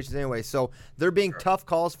different situations anyway. So there being tough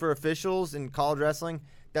calls for officials in college wrestling,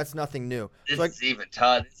 that's nothing new. This is even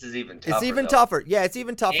tough. This is even tougher. It's even tougher. Yeah, it's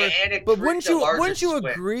even tougher. But wouldn't you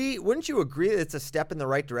agree? Wouldn't you agree that it's a step in the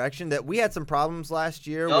right direction? That we had some problems last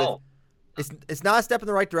year with. it's not a step in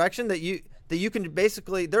the right direction that you can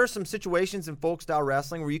basically. There are some situations in folk style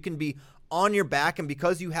wrestling where you can be on your back, and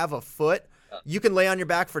because you have a foot, you can lay on your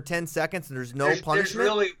back for 10 seconds and there's no punishment. There's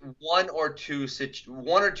really one or two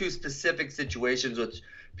specific situations which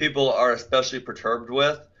people are especially perturbed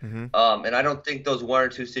with. And I don't think those one or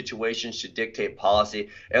two situations should dictate policy.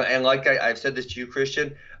 And like I've said this to you,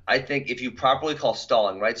 Christian, I think if you properly call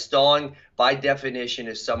stalling, right? Stalling by definition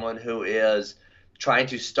is someone who is trying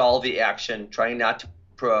to stall the action, trying not to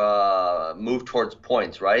move towards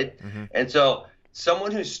points, right? And so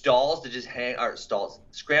someone who scrambles to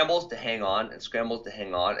hang on and scrambles to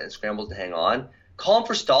hang on and scrambles to hang on, call them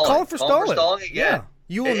for stalling. Call them for stalling again. Yeah.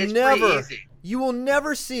 You will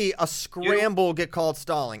never see a scramble get called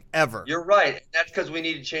stalling ever. You're right. That's because we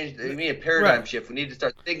need to change. We need a paradigm shift. We need to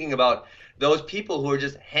start thinking about those people who are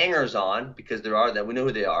just hangers on, because there are that. We know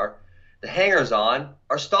who they are. The hangers on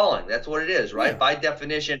are stalling. That's what it is, right? Yeah. By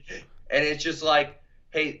definition. And it's just like,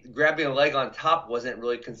 hey, grabbing a leg on top wasn't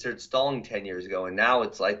really considered stalling 10 years ago, and now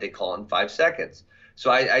it's like they call it in 5 seconds.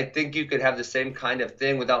 So I think you could have the same kind of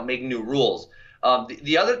thing without making new rules.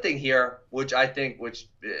 The other thing here, which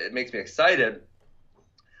it makes me excited,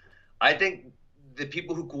 I think the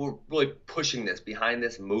people who were really pushing this, behind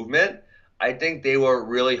this movement, I think they were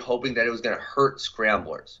really hoping that it was going to hurt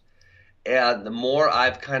scramblers. And the more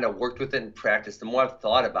I've kind of worked with it in practice, the more I've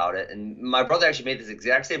thought about it. And my brother actually made this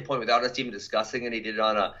exact same point without us even discussing it. He did it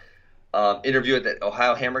on a interview at the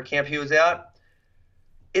Ohio Hammer Camp he was at.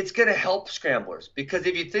 It's going to help scramblers, because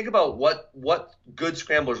if you think about what good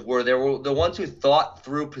scramblers were, they were the ones who thought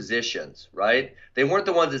through positions, right? They weren't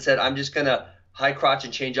the ones that said, I'm just going to high crotch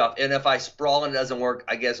and change off, and if I sprawl and it doesn't work,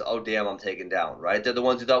 I guess, oh, damn, I'm taken down, right? They're the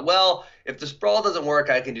ones who thought, well, if the sprawl doesn't work,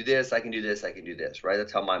 I can do this, I can do this, I can do this, right?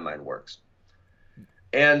 That's how my mind works.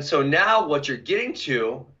 And so now what you're getting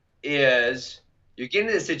to is you're getting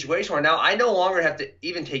to a situation where now I no longer have to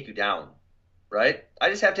even take you down, right? I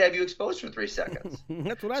just have to have you exposed for 3 seconds.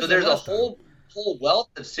 That's what I So said there's a last time. whole wealth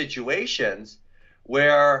of situations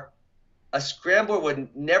where a scrambler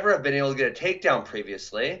would never have been able to get a takedown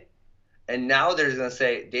previously, and now they're just going to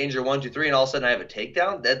say danger 1, 2, 3, and all of a sudden I have a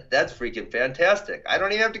takedown. That's freaking fantastic. I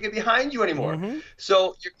don't even have to get behind you anymore.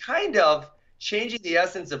 So you're kind of changing the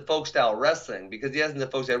essence of folk style wrestling, because the essence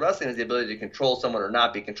of folk style wrestling is the ability to control someone or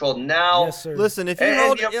not be controlled. Now, Yes, sir. Listen, if you And,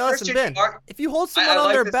 hold, you know, listen, Ben, Christian, if you hold someone I on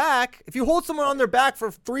like their this- back, if you hold someone on their back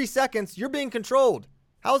for 3 seconds, you're being controlled.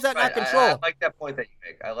 How is that not Right, control? I like that point that you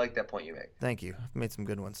make. I like that point you make. Thank you. I've made some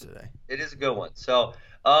good ones today. It is a good one. So,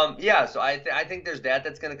 so I think there's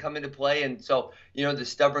that's going to come into play. And so, the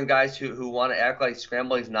stubborn guys who want to act like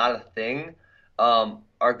scrambling is not a thing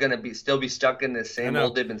are going to still be stuck in the same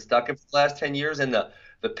old they've been stuck in for the last 10 years. And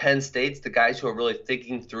the Penn States, the guys who are really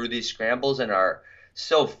thinking through these scrambles and are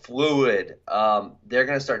so fluid, they're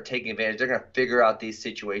going to start taking advantage. They're going to figure out these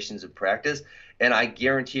situations in practice. And I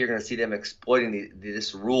guarantee you're going to see them exploiting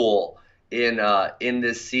this rule in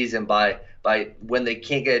this season by when they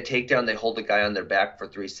can't get a takedown, they hold the guy on their back for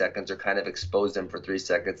 3 seconds or kind of expose them for 3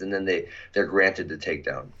 seconds, and then they're granted the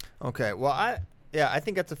takedown. Okay. Well, I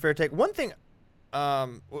think that's a fair take. One thing, I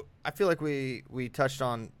feel like we touched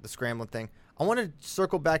on the scrambling thing. I want to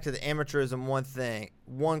circle back to the amateurism.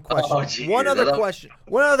 One question. geez, One other question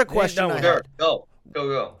done I with had. Sure.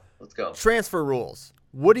 Go. Let's go. Transfer rules.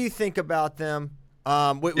 What do you think about them?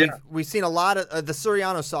 We've seen a lot of the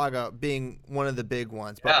Suriano saga being one of the big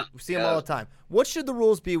ones, but we see them all the time. What should the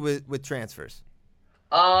rules be with transfers?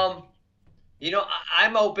 I'm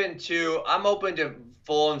open to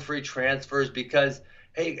full and free transfers because,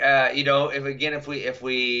 hey, if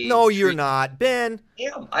we No, you're not, Ben.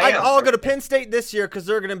 I am. I'll go to Penn State this year because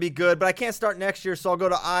they're going to be good, but I can't start next year, so I'll go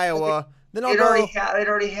to Iowa. Then I'll It go.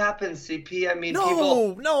 already happened, CP. I mean,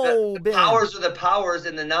 No, the Ben. powers are the powers,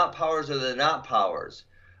 and the not powers are the not powers.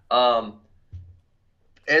 And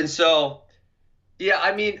so,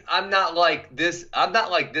 I mean, I'm not like this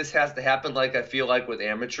has to happen. Like I feel like with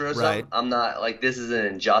amateurism, Right. I'm not like this is an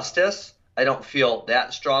injustice. I don't feel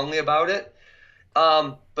that strongly about it.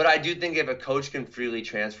 But I do think if a coach can freely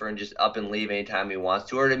transfer and just up and leave anytime he wants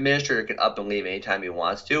to, or an administrator can up and leave anytime he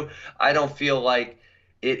wants to, I don't feel like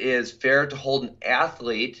it is fair to hold an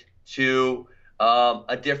athlete to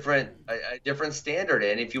a different standard.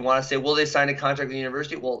 And if you want to say, well, they signed a contract with the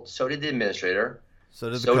university, well, so did the administrator.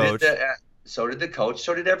 So did the coach. So did the coach.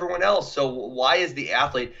 So did everyone else. So why is the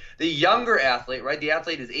athlete, the younger athlete, right? The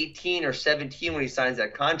athlete is 18 or 17 when he signs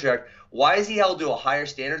that contract. Why is he held to a higher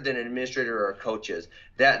standard than an administrator or a coach is?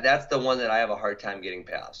 That's the one that I have a hard time getting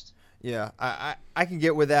past. Yeah, I can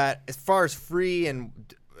get with that. As far as free and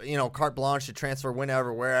carte blanche to transfer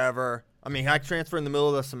whenever, wherever, I mean, can I transfer in the middle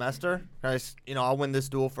of the semester? I'll win this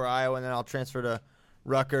duel for Iowa, and then I'll transfer to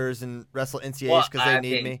Rutgers and wrestle NCAAs because they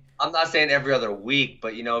need me. I'm not saying every other week,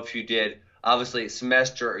 but, if you did, obviously, a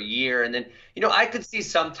semester or a year, and then, I could see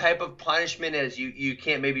some type of punishment as you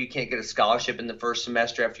can't get a scholarship in the first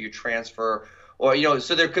semester after you transfer, or,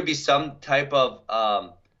 so there could be some type of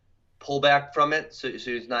pullback from it. So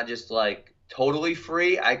it's not just like totally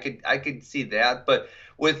free. I could see that, but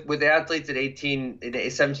with athletes at 17,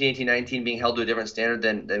 18, 19 being held to a different standard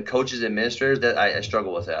than coaches and administrators, that I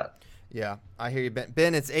struggle with that. Yeah, I hear you, Ben.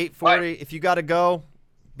 Ben, it's 8:40. Right. If you got to go,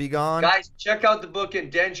 be gone. Guys, check out the book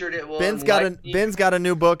Indentured. It will. Ben's got a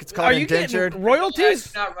new book. It's called Are you Indentured. getting royalties?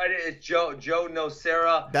 It's not right. It's Joe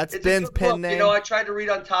Nocera. That's it's Ben's pen name. I tried to read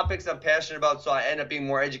on topics I'm passionate about, so I end up being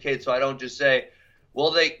more educated. So I don't just say,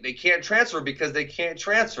 well, they can't transfer because they can't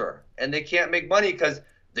transfer, and they can't make money because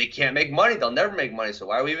they can't make money. They'll never make money. So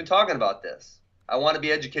why are we even talking about this? I want to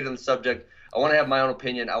be educated on the subject. I want to have my own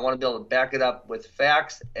opinion. I want to be able to back it up with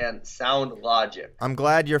facts and sound logic. I'm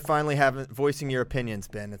glad you're finally voicing your opinions,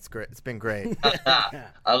 Ben. It's great. It's been great. I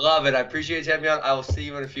love it. I appreciate you having me on. I will see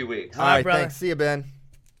you in a few weeks. All right, brother. thanks. See you, Ben.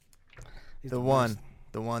 The one,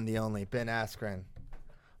 the only, Ben Askren.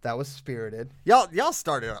 That was spirited. Y'all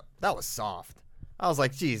started up. That was soft. I was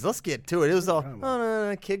like, geez, let's get to it. It was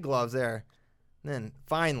all kid gloves there. And then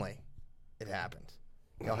finally, it happened.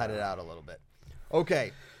 Y'all had it out a little bit.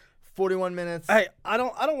 Okay. 41 minutes. Hey, I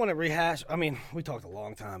don't want to rehash. I mean, we talked a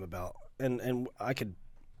long time about, and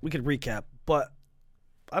we could recap, but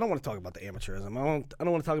I don't want to talk about the amateurism. I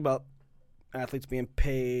don't want to talk about athletes being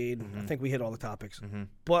paid. Mm-hmm. I think we hit all the topics. Mm-hmm.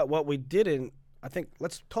 But what we didn't, I think,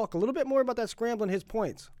 let's talk a little bit more about that scrambling his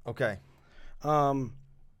points. Okay.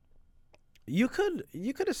 You could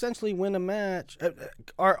essentially win a match.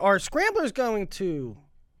 Are scramblers going to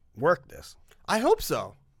work this? I hope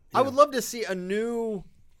so. Yeah. I would love to see a new.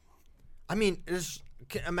 I mean,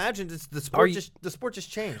 imagine the sport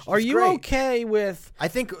just changed. Are you okay with? I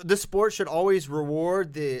think the sport should always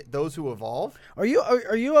reward those who evolve. Are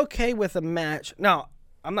you okay with a match? Now,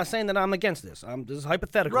 I'm not saying that I'm against this. This is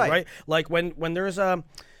hypothetical, right? Like when there's a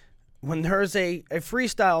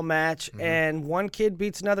freestyle match and one kid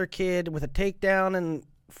beats another kid with a takedown and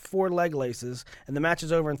 4 leg laces, and the match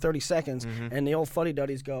is over in 30 seconds, and the old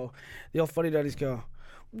fuddy-duddies go,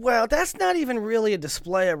 well, that's not even really a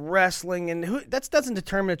display of wrestling, and that doesn't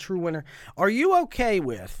determine a true winner. Are you okay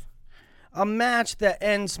with a match that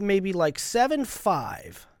ends maybe like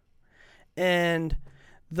 7-5, and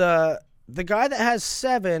the guy that has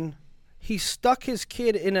 7, he stuck his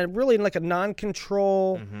kid in a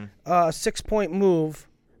non-control 6-point move,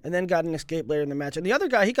 and then got an escape later in the match, and the other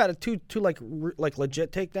guy, he got two like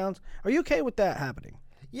legit takedowns? Are you okay with that happening?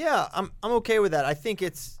 Yeah, I'm okay with that. I think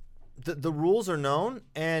it's. The rules are known,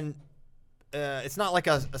 and it's not like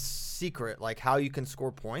a secret, like how you can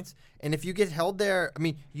score points. And if you get held there, I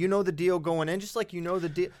mean, you know the deal going in, just like you know the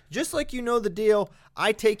deal.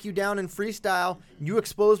 I take you down in freestyle, you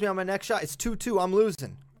expose me on my next shot. It's 2-2. I'm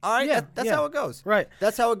losing. All right, that's how it goes. Right,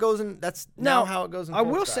 that's how it goes, and that's now how it goes. In I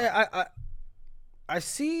will style. say, I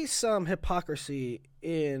see some hypocrisy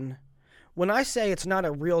in when I say it's not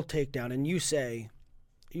a real takedown, and you say.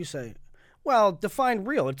 Well, define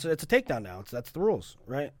real. It's a takedown now. That's the rules,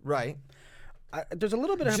 right? Right. There's a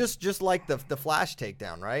little bit of just like the flash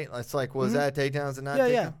takedown, right? It's like, was that a takedown? Is it not?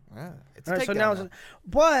 Yeah. It's a takedown. So now.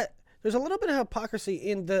 But there's a little bit of hypocrisy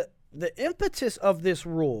in the impetus of this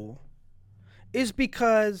rule is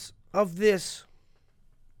because of this,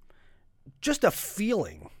 just a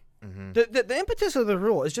feeling. Mm-hmm. The impetus of the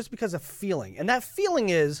rule is just because of feeling, and that feeling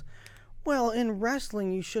is. Well, in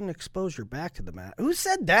wrestling, you shouldn't expose your back to the mat. Who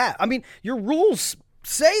said that? I mean, your rules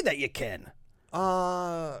say that you can.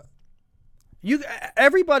 Not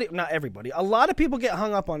everybody. A lot of people get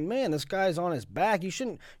hung up on, man, this guy's on his back. You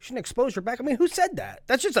shouldn't expose your back. I mean, who said that?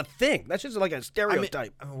 That's just a thing. That's just like a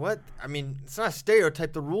stereotype. I mean, it's not a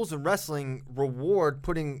stereotype. The rules in wrestling reward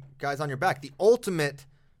putting guys on your back. The ultimate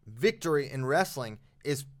victory in wrestling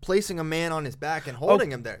is placing a man on his back and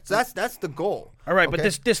holding him there. So that's the goal. All right, okay? But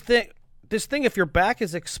this thing, if your back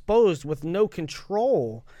is exposed with no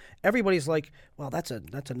control, everybody's like, well, that's a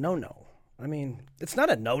no-no. I mean, it's not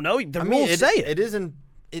a no-no. The rules say it. It isn't.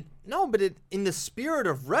 But in the spirit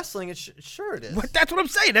of wrestling, sure it is. But that's what I'm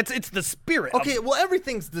saying. It's the spirit. Okay, well,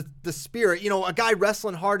 everything's the spirit. A guy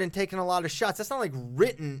wrestling hard and taking a lot of shots. That's not like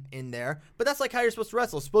written in there, but that's like how you're supposed to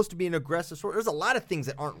wrestle. It's supposed to be an aggressive sport. There's a lot of things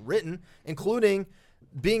that aren't written, including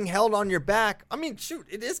being held on your back. I mean, shoot,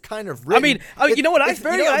 it is kind of written. I mean, you know what I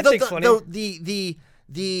think's funny?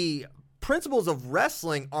 The principles of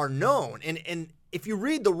wrestling are known, and if you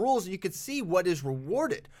read the rules, you could see what is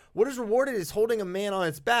rewarded. What is rewarded is holding a man on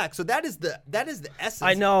its back. So that is the essence.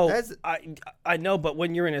 I know. I know, but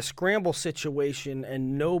when you're in a scramble situation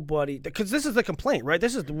and nobody, because this is the complaint, right?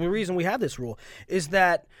 This is the reason we have this rule, is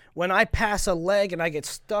that when I pass a leg and I get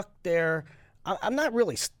stuck there, I'm not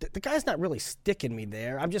really, the guy's not really sticking me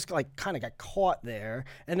there. I'm just like kind of got caught there.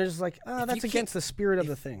 And they're just like, oh, that's against the spirit of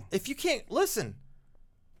the thing. If you can't, listen,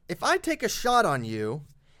 if I take a shot on you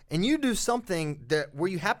and you do something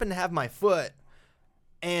where you happen to have my foot,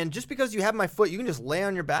 and just because you have my foot, you can just lay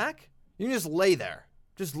on your back? You can just lay there.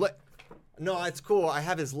 No, it's cool. I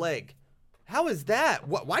have his leg. How is that?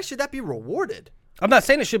 Why should that be rewarded? I'm not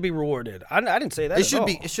saying it should be rewarded. I didn't say that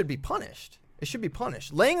It should be punished. It should be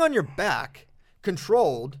punished. Laying on your back,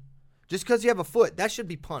 controlled, just because you have a foot, that should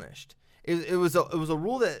be punished. It was a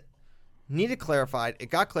rule that needed clarified. It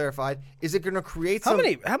got clarified. Is it going to create how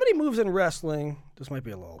many moves in wrestling? This might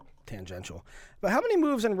be a little tangential, but how many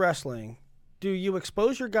moves in wrestling do you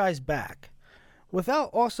expose your guy's back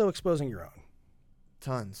without also exposing your own?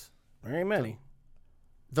 Tons. Very many.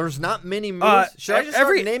 There's not many moves. Should I just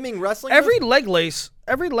start naming wrestling moves?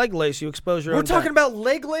 Every leg lace you expose your own. We're talking about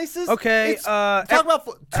leg laces? Okay. Talk about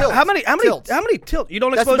tilts. How many tilt? You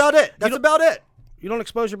don't expose. That's about it. You don't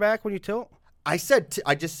expose your back when you tilt? I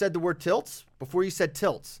just said the word tilts before you said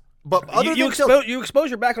tilts. But you expose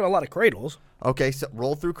your back on a lot of cradles. Okay, so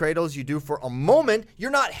roll through cradles you do for a moment.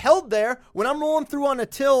 You're not held there. When I'm rolling through on a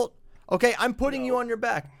tilt, okay, I'm putting you on your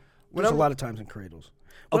back. There's a lot of times in cradles.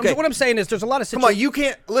 What I'm saying is there's a lot of situations. Come on, you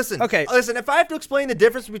can't listen. Okay, listen. If I have to explain the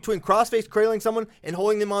difference between crossface cradling someone and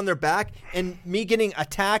holding them on their back, and me getting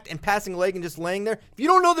attacked and passing a leg and just laying there, if you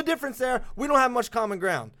don't know the difference there, we don't have much common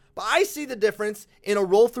ground. But I see the difference in a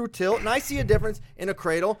roll through tilt, and I see a difference in a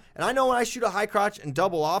cradle. And I know when I shoot a high crotch and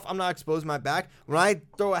double off, I'm not exposing my back. When I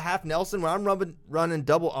throw a half Nelson, when I'm running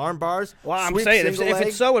double arm bars, well, I'm saying if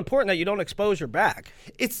it's so important that you don't expose your back,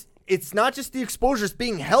 it's not just the exposure; it's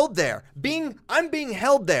being held there. I'm being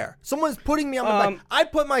held there. Someone's putting me on my back. I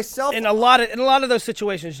put myself in a lot of those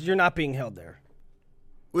situations. You're not being held there.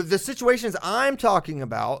 With the situations I'm talking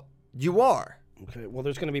about, you are. Okay. Well,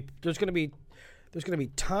 there's going to be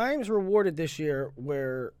times rewarded this year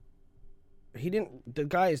where the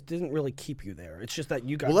guys didn't really keep you there. It's just that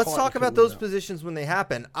you got. Well, let's talk about those positions when they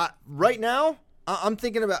happen. Right now, I'm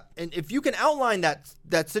thinking about, and if you can outline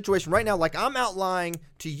that situation right now, like I'm outlining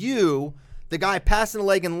to you, the guy passing a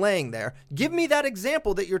leg and laying there. Give me that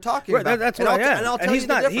example that you're talking about. That's what I am. And I'll tell you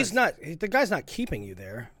the difference. The guy's not keeping you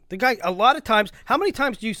there. The guy, a lot of times, how many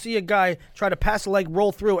times do you see a guy try to pass a leg,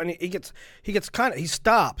 roll through, and he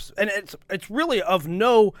stops, and it's really of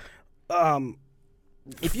no.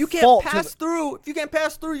 If you can't pass through,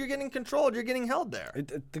 you're getting controlled. You're getting held there.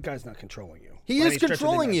 The guy's not controlling you. He is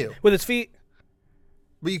controlling you with his feet.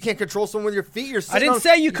 But you can't control someone with your feet. I didn't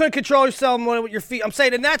say you couldn't control someone with your feet. I'm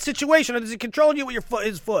saying in that situation, is he controlling you with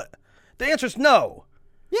his foot? The answer is no.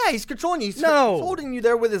 Yeah, he's controlling you. He's holding you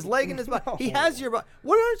there with his leg and his body. He has your body.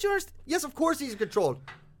 What don't you understand? Yes, of course he's controlled.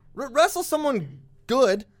 Wrestle someone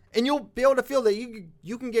good, and you'll be able to feel that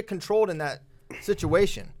you can get controlled in that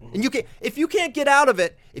situation. And if you can't get out of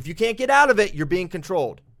it, you're being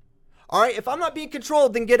controlled. All right, if I'm not being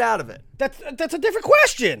controlled, then get out of it. That's a different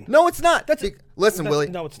question. No, it's not. Listen, Willie.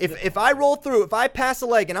 No, if I roll through, if I pass a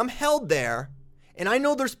leg and I'm held there, and I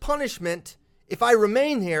know there's punishment if I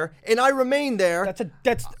remain here and I remain there,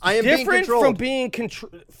 that's different from being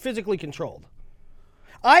physically controlled.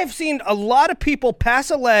 I've seen a lot of people pass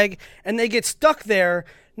a leg and they get stuck there,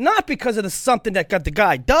 not because of something that the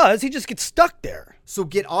guy does. He just gets stuck there. So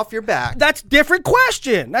get off your back. That's a different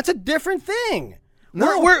question. That's a different thing.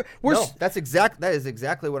 No, that is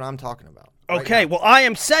exactly what I'm talking about. Okay, right, well, I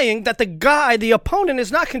am saying that the opponent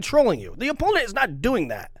is not controlling you. The opponent is not doing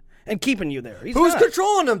that and keeping you there. Who's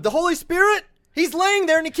controlling him? The Holy Spirit? He's laying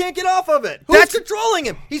there and he can't get off of it. Who's controlling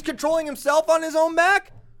him? He's controlling himself on his own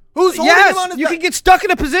back? Who's holding him on his back? You can get stuck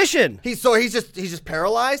in a position. He's just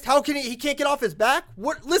paralyzed? How can he can't get off his back?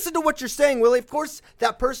 Listen to what you're saying, Willie. Of course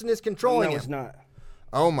that person is controlling him. No, it's not.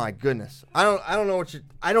 Oh my goodness. I don't know what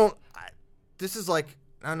this is like,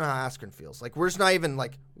 I don't know how Askren feels. Like, we're just not even,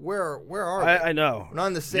 like, where are we? I know. We're not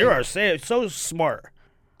on the same. You are so smart.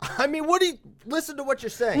 I mean, listen to what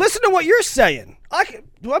you're saying. Listen to what you're saying.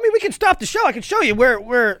 We can stop the show. I can show you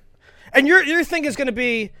where, and your thing is going to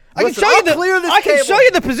be, I can show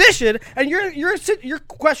you the position, and your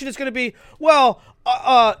question is going to be, well,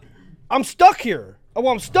 I'm stuck here. Well,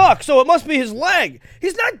 I'm stuck, so it must be his leg.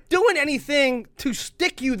 He's not doing anything to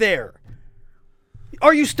stick you there.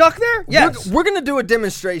 Are you stuck there? Yes. We're going to do a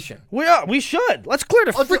demonstration. We are. We should. Let's clear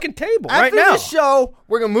the freaking table right now. After the show,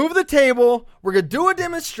 we're going to move the table. We're going to do a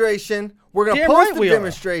demonstration. We're going to post a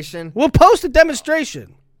demonstration. We'll post a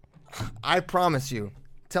demonstration. I promise you.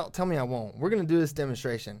 Tell me I won't. We're going to do this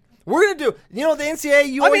demonstration. We're going to do, the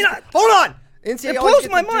NCAA, hold on. NCAA it always blows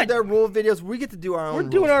get my to mind. do their rule videos. We get to do our own We're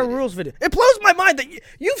doing our rules video. It blows my mind that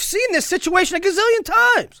you've seen this situation a gazillion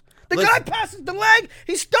times. The guy passes the leg.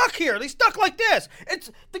 He's stuck here. He's stuck like this.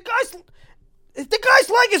 The guy's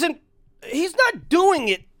leg isn't. He's not doing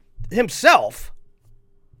it himself.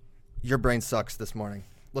 Your brain sucks this morning.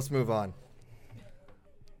 Let's move on.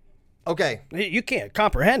 Okay. You can't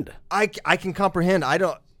comprehend. I can comprehend. I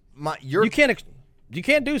don't. You can't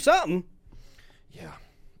do something. Yeah.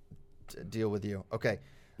 Deal with you. Okay.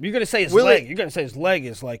 You're gonna say his leg. You're gonna say his leg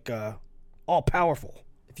is like all powerful.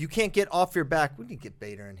 If you can't get off your back, we need to get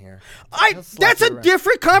Bader in here. That's a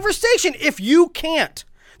different conversation. If you can't,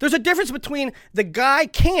 there's a difference between the guy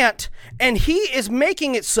can't and he is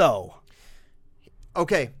making it so.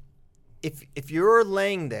 Okay. If you're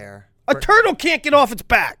laying there, a turtle can't get off its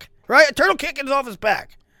back, right? A turtle can't get off its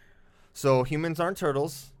back. So humans aren't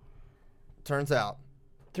turtles. Turns out.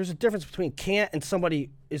 There's a difference between can't and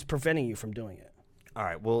somebody is preventing you from doing it. All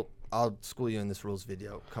right. Well, I'll school you in this rules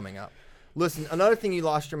video coming up. Listen, another thing you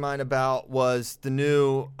lost your mind about was the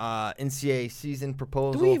new NCAA season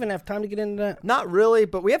proposal. Do we even have time to get into that? Not really,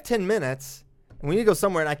 but we have 10 minutes, and we need to go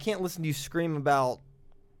somewhere, and I can't listen to you scream about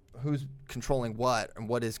who's controlling what and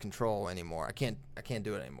what is control anymore. I can't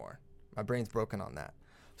do it anymore. My brain's broken on that.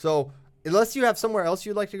 So unless you have somewhere else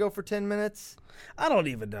you'd like to go for 10 minutes. I don't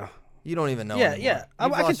even know. You don't even know Yeah, anymore. yeah.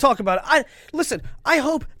 I can talk about it. Listen, I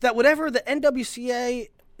hope that whatever the NWCA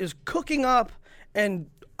is cooking up, and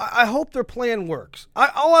I hope their plan works.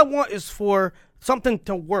 All I want is for something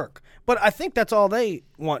to work. But I think that's all they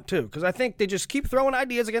want, too, because I think they just keep throwing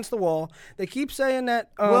ideas against the wall. They keep saying that.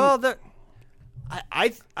 I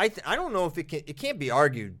don't know if it can't be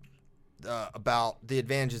argued about the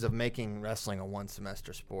advantages of making wrestling a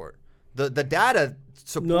one-semester sport. The data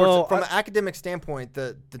supports it. From an academic standpoint,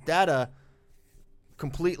 the data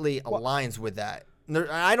completely aligns with that.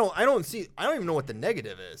 I don't even know what the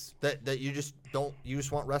negative is. That you just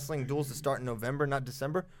want wrestling duels to start in November, not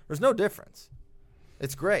December. There's no difference.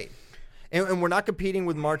 It's great. And we're not competing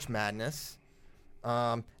with March Madness.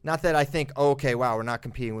 Not that I think, we're not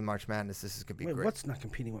competing with March Madness. This is going to be great. What's not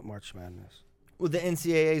competing with March Madness? Well, the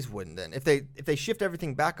NCAAs wouldn't then. If they shift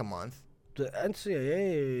everything back a month. The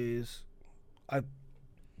NCAAs, I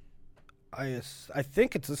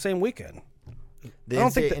think it's the same weekend. The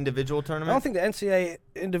NCAA individual tournament? I don't think the NCAA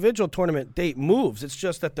individual tournament date moves. It's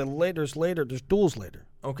just that there's duels later.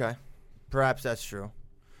 Okay. Perhaps that's true.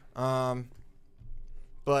 But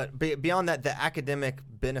beyond that, the academic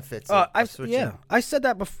benefits of switching. Yeah, I said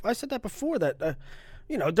that before that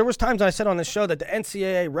there was times I said on this show that the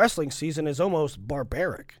NCAA wrestling season is almost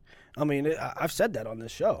barbaric. I mean, I've said that on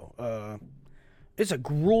this show. It's a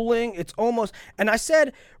grueling. It's almost, and I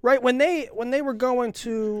said right when they were going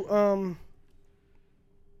to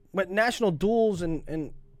national duels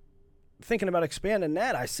and thinking about expanding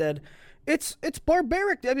that, I said it's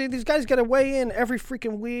barbaric. I mean, these guys got to weigh in every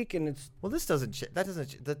freaking week, and it's this doesn't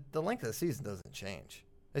the length of the season doesn't change.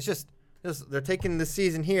 It's just they're taking the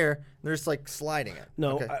season here, and they're just like sliding it.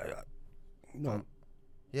 No, okay. No.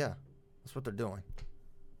 Yeah, that's what they're doing.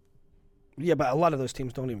 Yeah, but a lot of those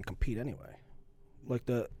teams don't even compete anyway. Like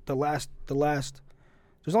the last,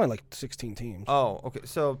 there's only like 16 teams. Oh, okay.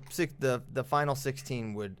 So the final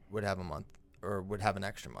 16 would have a month or would have an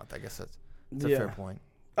extra month. I guess that's a fair point.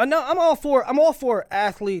 No, I'm all for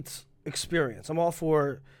athletes' experience. I'm all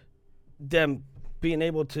for them being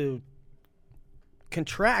able to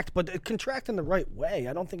contract, but contract in the right way.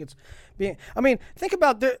 I don't think it's being. I mean, think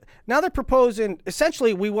about now they're proposing.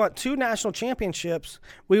 Essentially, we want 2 national championships.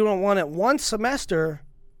 We don't want it one semester.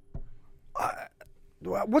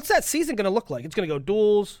 What's that season going to look like? It's going to go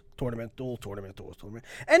duels, tournament, duel, tournament, duels, tournament,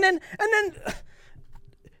 and then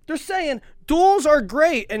they're saying duels are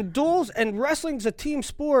great, and duels and wrestling's a team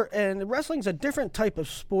sport, and wrestling's a different type of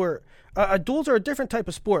sport. Duels are a different type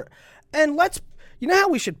of sport, and how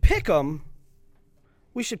we should pick them.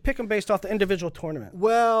 We should pick them based off the individual tournament.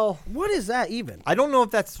 Well, what is that even? I don't know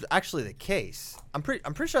if that's actually the case. I'm pretty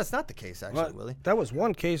sure that's not the case actually, Willie. That was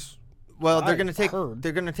one case. Well, they're going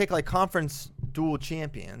to take like conference dual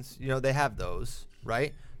champions. They have those,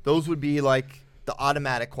 right? Those would be like the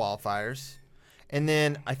automatic qualifiers. And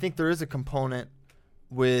then I think there is a component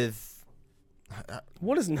with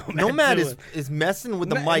what is Nomad? Nomad is messing with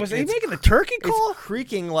the mic. Was he making the turkey call? It's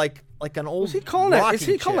creaking like an old. Was he calling it? Is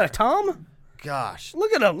he calling it a tom? gosh.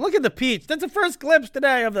 Look at him. Look at the peach. That's the first glimpse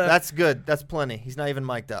today of the. That's good. That's plenty. He's not even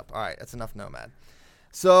mic'd up. All right, that's enough Nomad.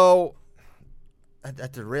 So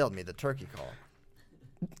that derailed me. The turkey call.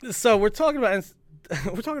 So we're talking about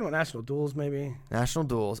national duels, maybe. National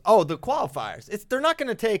duels. Oh, the qualifiers. They're not going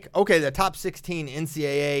to take. Okay, the top 16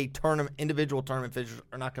 NCAA tournament individual tournament finishers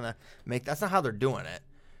are not going to make. That's not how they're doing it.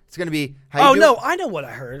 It's going to be. I know what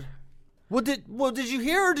I heard. Well, did you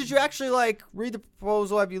hear or did you actually read the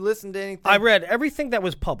proposal? Have you listened to anything? I read everything that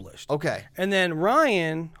was published. Okay. And then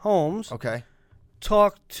Ryan Holmes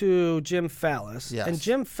talked to Jim Fallis. Yes. And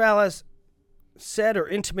Jim Fallis said or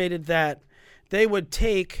intimated that they would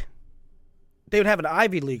have an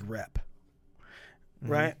Ivy League rep.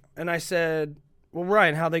 Right? And I said, well,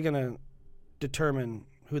 Ryan, how are they going to determine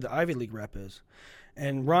who the Ivy League rep is?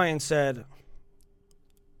 And Ryan said,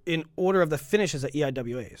 in order of the finishes at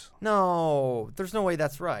EIWAs. No, there's no way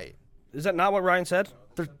that's right. Is that not what Ryan said?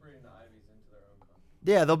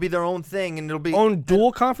 Yeah, they'll be their own thing, and it'll be own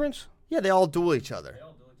dual conference. Yeah, they all duel each other.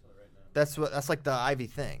 That's like the Ivy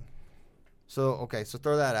thing. So so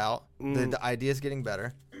throw that out. The idea is getting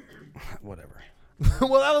better. Whatever.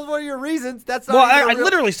 Well, that was one of your reasons. That's not I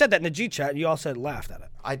literally said that in the G chat, and you all laughed at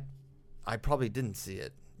it. I probably didn't see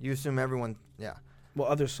it. You assume everyone, yeah. Well,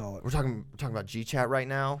 others saw it. We're talking about G chat right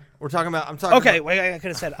now. I'm talking. Okay, wait, I could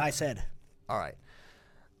have said I said. All right.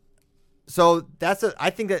 So I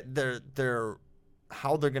think that they're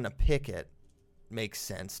how they're gonna pick it makes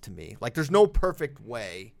sense to me. There's no perfect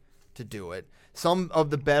way to do it. Some of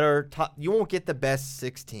the better you won't get the best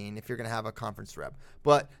 16 if you're gonna have a conference rep,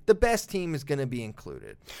 but the best team is gonna be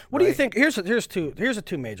included. What do you think? Here's the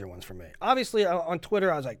two major ones for me. Obviously, on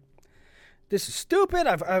Twitter, I was like, "This is stupid."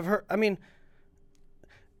 I've heard. I mean.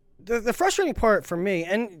 The frustrating part for me,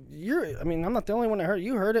 and I'm not the only one that heard it.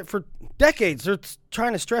 You heard it for decades. They're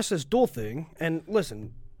trying to stress this dual thing. And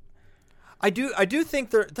listen, I do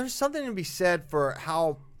think there's something to be said for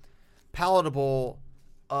how palatable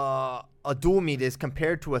a dual meet is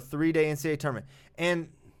compared to a 3-day NCAA tournament. And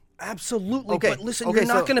absolutely, but listen, you're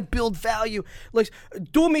not going to build value.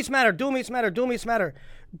 Dual meets matter. Dual meets matter. Dual meets matter.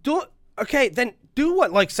 Then do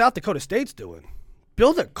what South Dakota State's doing.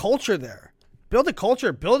 Build a culture there. Build a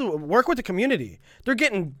culture. Work with the community. They're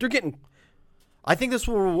getting. I think this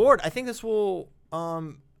will reward. I think this will.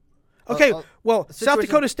 South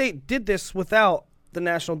Dakota State did this without the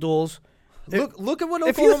national duels. Look at what Oklahoma.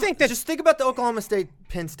 If you think that, just think about the Oklahoma State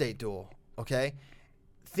Penn State duel. Okay,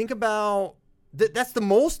 think about that's the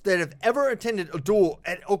most that have ever attended a duel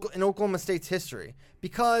in Oklahoma State's history.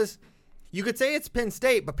 Because you could say it's Penn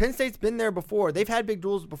State, but Penn State's been there before. They've had big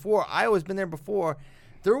duels before. Iowa's been there before.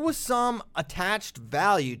 There was some attached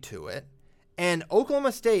value to it, and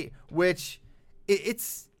Oklahoma State, which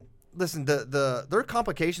listen, there are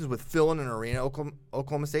complications with filling an arena.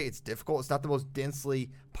 Oklahoma State, it's difficult. It's not the most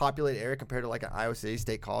densely populated area compared to an Iowa City,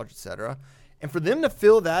 State College, etc. And for them to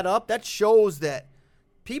fill that up, that shows that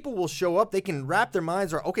people will show up. They can wrap their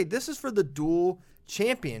minds around, okay, this is for the dual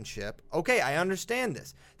championship. Okay, I understand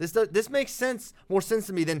this. This makes more sense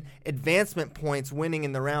to me than advancement points winning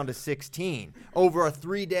in the round of 16 over a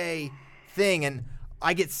 3-day thing. And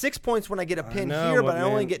I get 6 points when I get a pin here, but I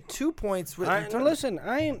only get 2 points with. Listen,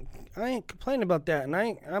 I ain't complaining about that, and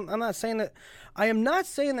I'm not saying that. I am not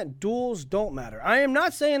saying that duels don't matter. I am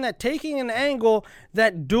not saying that taking an angle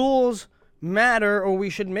that duels matter or we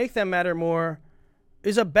should make them matter more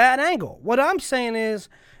is a bad angle. What I'm saying is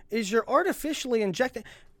you're artificially injecting,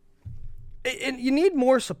 and you need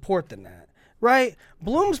more support than that, right?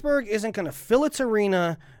 Bloomsburg isn't going to fill its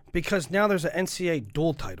arena because now there's an NCAA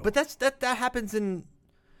dual title. But that happens in.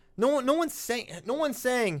 No one's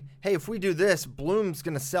saying, hey, if we do this, Bloom's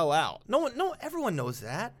going to sell out. Everyone knows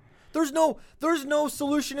that. There's no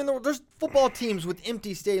solution in the world. There's football teams with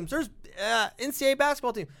empty stadiums. There's NCAA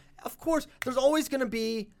basketball team. Of course, there's always going to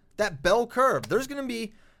be that bell curve. There's going to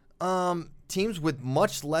be teams with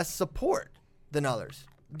much less support than others.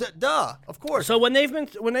 Of course. So when they've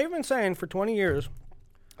been saying for 20 years,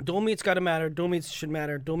 dual meets got to matter, dual meets should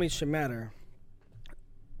matter, dual meets should matter.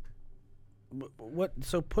 What?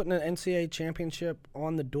 So putting an NCAA championship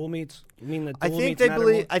on the dual meets? You mean the dual meets matter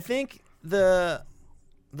more? I think the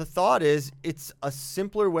thought is it's a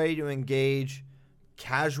simpler way to engage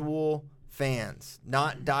casual fans,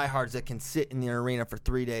 not diehards that can sit in the arena for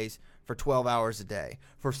 3 days for 12 hours a day.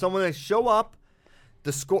 For someone to show up,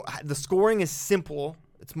 the scoring is simple.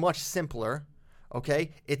 It's much simpler.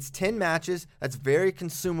 Okay, it's 10 matches. That's very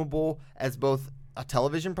consumable as both a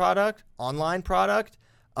television product, online product.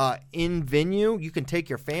 In venue, you can take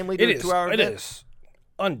your family to a 2-hour event. It is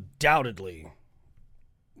undoubtedly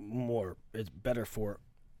more. It's better for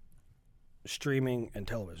streaming and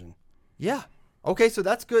television. Yeah. Okay, so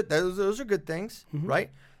that's good. Those are good things, right?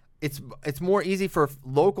 It's more easy for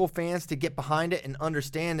local fans to get behind it and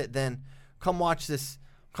understand it than come watch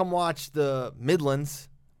the Midlands,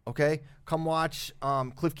 okay? Come watch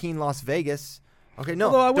Cliff Keen Las Vegas. Okay,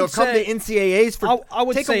 no. They'll come to NCAAs for I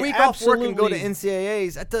would take say a week off work and go to absolutely.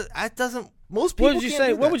 NCAAs. That doesn't most people What would you can't say?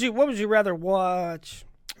 do What that. would you rather watch?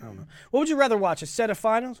 I don't know. What would you rather watch? A set of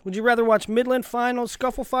finals? Would you rather watch Midland finals,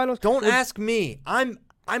 scuffle finals? Don't ask me. I'm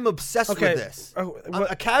obsessed with this. I'm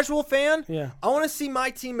a casual fan. Yeah. I want to see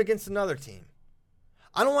my team against another team.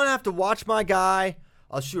 I don't want to have to watch my guy.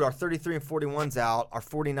 I'll shoot our 33 and 41's out, our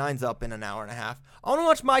 49's up in an hour and a half. I want to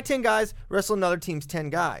watch my 10 guys wrestle another team's 10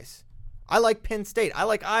 guys. I like Penn State. I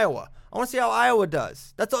like Iowa. I want to see how Iowa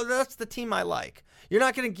does. That's the team I like. You're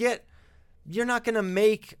not going to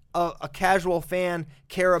make a casual fan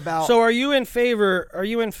care about. So are you in favor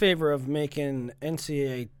of making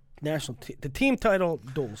NCAA national the team title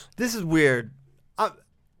duels? This is weird.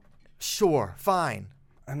 Sure, fine.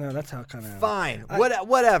 I know that's how kind of Fine,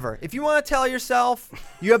 whatever. If you want to tell yourself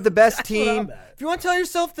you have the best team, if you want to tell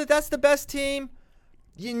yourself that that's the best team,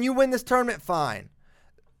 and you win this tournament, fine.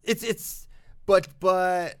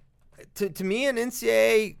 But to me, an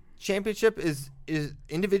NCAA championship is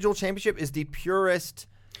individual championship is the purest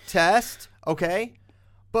test. Okay,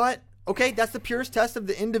 but that's the purest test of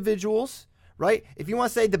the individuals. Right? If you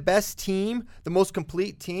want to say the best team, the most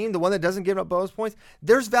complete team, the one that doesn't give up bonus points,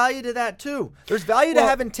 there's value to that too. There's value to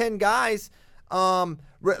having 10 guys. Penn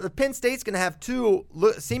State's going to have 2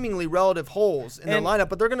 seemingly relative holes in their lineup,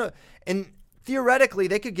 but they're going to – and theoretically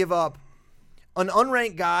they could give up – an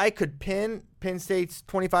unranked guy could pin Penn State's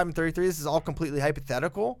 25 and 33. This is all completely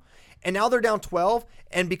hypothetical. And now they're down 12,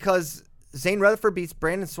 and because Zane Rutherford beats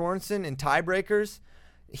Brandon Sorensen in tiebreakers,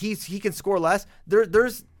 he can score less.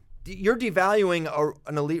 You're devaluing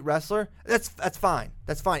an elite wrestler. That's fine.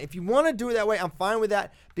 That's fine. If you want to do it that way, I'm fine with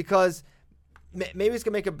that because maybe it's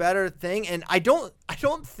gonna make a better thing. And I don't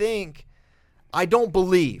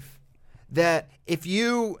believe that if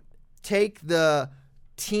you take the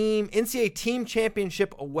NCAA team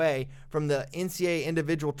championship away from the NCAA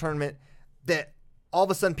individual tournament, that all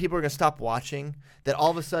of a sudden people are gonna stop watching. That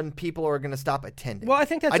all of a sudden people are gonna stop attending. Well,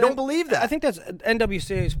 I don't believe that. I think that's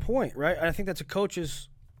NWCA's point, right? I think that's a coach's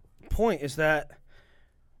point is that,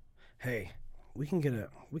 hey, we can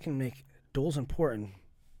make duels important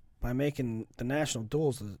by making the national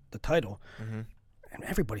duels the title, and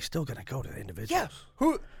everybody's still going to go to the individuals.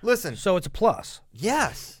 Yeah. Listen. So it's a plus.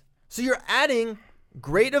 Yes. So you're adding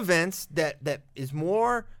great events that is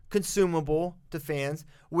more consumable to fans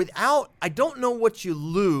without. I don't know what you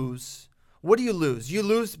lose. What do you lose? You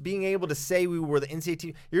lose being able to say we were the NCAA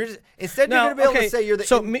team. You're going to be able to say you're the.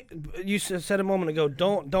 So you said a moment ago,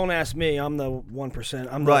 don't ask me. I'm the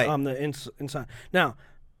 1%. I'm the inside. Now,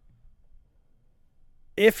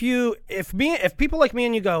 if people like me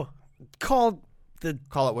and you go, call it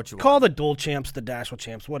what you want. Call the dual champs, the national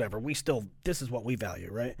champs, whatever. This is what we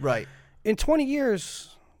value, right? Right. In 20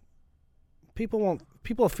 years, people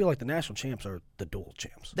feel like the national champs are the dual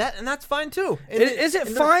champs. And that's fine too. Is it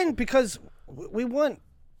fine because we want?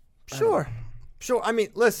 Sure. I mean,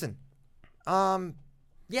 listen.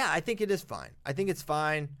 Yeah, I think it is fine. I think it's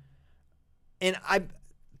fine. And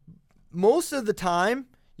most of the time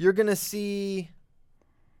you're gonna see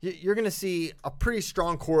a pretty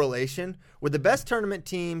strong correlation with the best tournament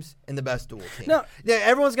teams and the best dual teams. No,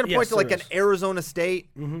 everyone's gonna point to like an Arizona State.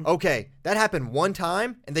 Okay, that happened one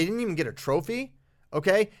time and they didn't even get a trophy.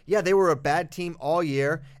 Okay, yeah, they were a bad team all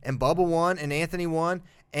year, and Bubba won, and Anthony won,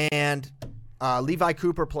 and Levi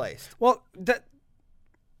Cooper placed. Well, the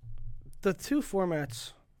two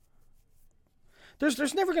formats.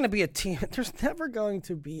 There's never going to be a team. There's never going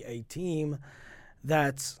to be a team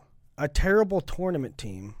that's a terrible tournament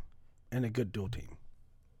team and a good dual team.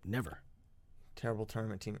 Never. Terrible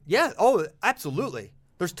tournament team. Yeah. Oh, absolutely.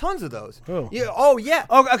 There's tons of those. Oh. Yeah. Oh, yeah.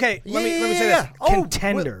 Oh, okay. Let me say this. Oh,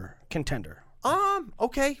 Contender.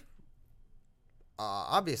 Okay.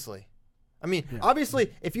 Obviously. I mean,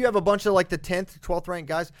 obviously, if you have a bunch of like the 10th, 12th ranked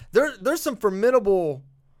guys, there's some formidable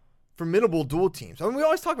dual teams. I mean, we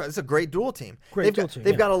always talk about it. It's a great dual team.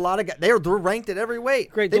 They've got a lot of guys. They're ranked at every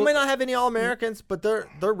weight. They may not have any All-Americans, but they're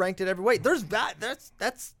ranked at every weight. There's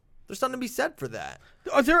something to be said for that.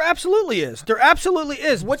 There absolutely is. There absolutely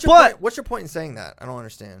is. What's your point in saying that? I don't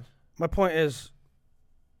understand. My point is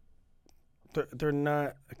they're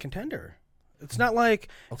not a contender. It's not like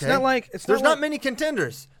there's not many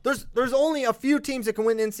contenders. There's only a few teams that can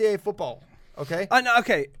win NCAA football. Okay.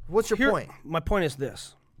 Okay. What's your point? My point is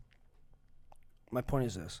this.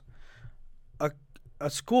 A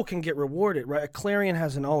school can get rewarded, right? A Clarion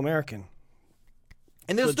has an All-American.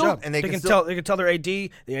 And they'll Good still, job. and they can tell their AD.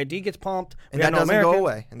 The AD gets pumped. and that doesn't go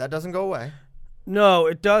away. And that doesn't go away. No,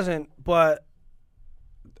 it doesn't. But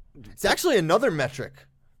it's actually another metric,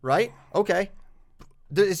 right? Okay.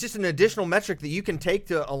 It's just an additional metric that you can take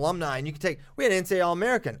to alumni, and you can take. We had an NCAA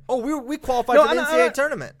All-American. Oh, we qualified for the NCAA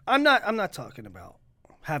tournament. I'm not talking about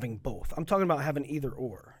having both. I'm talking about having either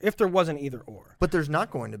or. If there was an either or. But there's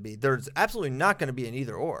not going to be. There's absolutely not going to be an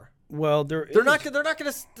either or. Well, They're not going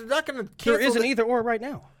to. There is an either or right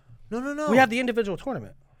now. No. We have the individual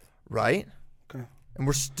tournament. Right. Okay. And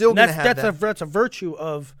we're still going to have that. That's a virtue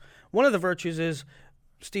of. One of the virtues is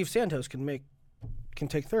Steve Santos can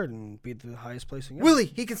take third and be the highest placing. Willie,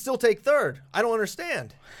 he can still take third. I don't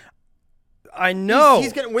understand. I know.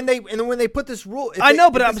 He's gonna when they put this rule. I know,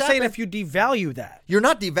 but I'm saying if you devalue that, you're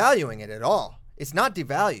not devaluing it at all. It's not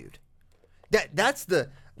devalued. That's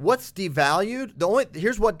what's devalued.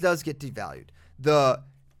 Here's what does get devalued.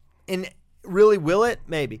 Will it?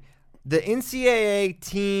 Maybe the NCAA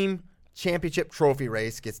team championship trophy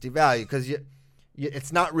race gets devalued because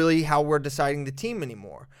it's not really how we're deciding the team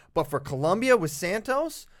anymore. But for Columbia with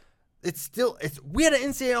Santos, we had an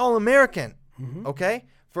NCAA All-American, okay?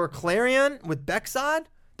 For Clarion with Bexad,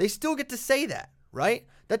 they still get to say that, right?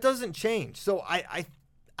 That doesn't change. So I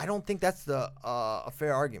don't think that's a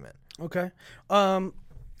fair argument. Okay.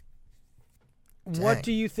 What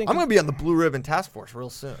do you think? I'm going to be on the Blue Ribbon Task Force real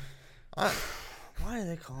soon. Why do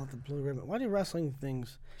they call it the Blue Ribbon? Why do wrestling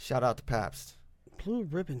things? Shout out to Pabst. Blue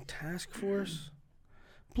Ribbon Task Force?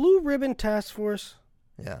 Blue Ribbon Task Force?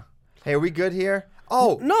 Yeah. Hey, are we good here?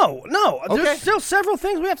 Oh. No. Okay. There's still several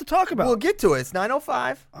things we have to talk about. We'll get to it. It's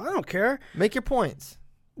 9:05. I don't care. Make your points.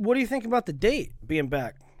 What do you think about the date being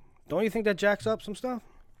back? Don't you think that jacks up some stuff?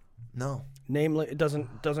 No. Namely, it doesn't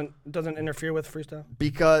interfere with freestyle?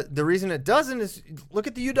 Because the reason it doesn't is look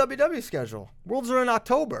at the UWW schedule. Worlds are in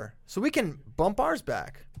October, so we can bump ours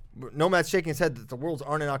back. Nomad's shaking his head that the Worlds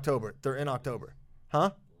aren't in October. They're in October.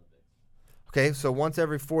 Huh? Okay, so once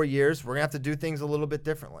every 4 years, we're going to have to do things a little bit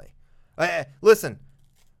differently. Listen,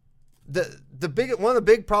 one of the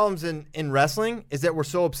big problems in wrestling is that we're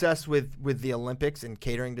so obsessed with the Olympics and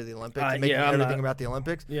catering to the Olympics and making everything about the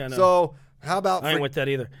Olympics. Yeah, no. So how about I ain't with that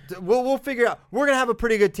either. We'll figure out. We're going to have a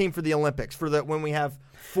pretty good team for the Olympics when we have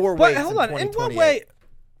 4 But weights hold on, in what 2028. way?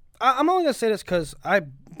 I'm only going to say this because I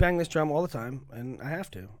bang this drum all the time, and I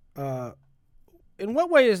have to. In what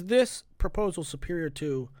way is this proposal superior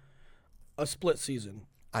to a split season?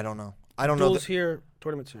 I don't know. I don't know. Duels here,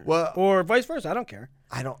 tournaments here. Well, or vice versa. I don't care.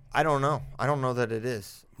 I don't know. I don't know that it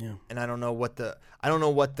is. Yeah. And I don't know what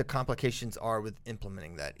the complications are with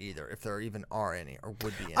implementing that either, if there even are any or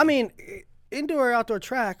would be any. I mean, indoor or outdoor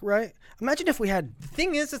track, right? Imagine if we had. The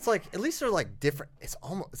thing is, it's like at least they're like different. It's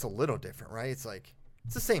a little different, right? It's like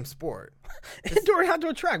it's the same sport. Indoor and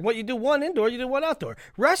outdoor track. What you do one indoor, you do one outdoor.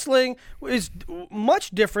 Wrestling is much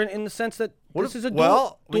different in the sense that this is a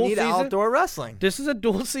dual we need season. outdoor wrestling. This is a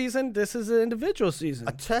dual season. This is an individual season.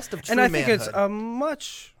 A test of true and I think manhood. it's a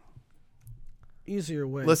much easier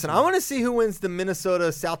way. Listen, I want to see who wins the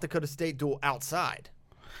Minnesota South Dakota State duel outside.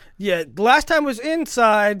 Yeah, the last time was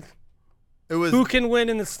inside. It was who can win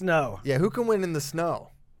in the snow. Yeah, who can win in the snow?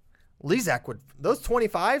 Lezak would. Those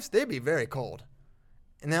 25s, they'd be very cold.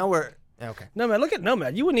 And now we're okay. Nomad, look at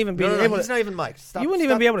Nomad. You wouldn't even be able. He's not even mic'd. You wouldn't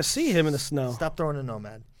even be able to see him in the snow. Stop throwing a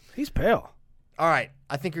Nomad. He's pale. All right,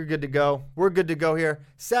 I think you're good to go. We're good to go here.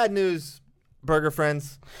 Sad news, burger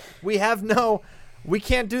friends. We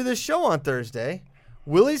can't do this show on Thursday.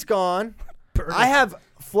 Willie's gone. I have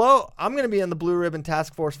Flo. I'm going to be on the Blue Ribbon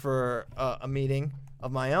Task Force for a meeting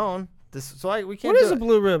of my own. We can't. What is a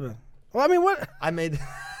blue ribbon? Well, I mean, what? I made.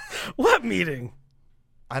 What meeting?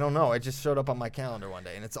 I don't know. It just showed up on my calendar one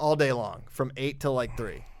day, and it's all day long, from 8 till like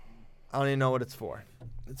 3. I don't even know what it's for.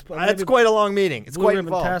 It's quite a long meeting. It's Blue quite Ribbon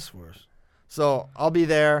involved. Task Force. So I'll be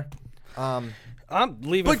there. I'm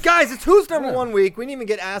leaving. But guys, it's Who's Number One week. We didn't even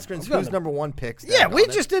get Askren's Who's Number One picks. Yeah, we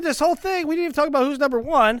just did this whole thing. We didn't even talk about who's number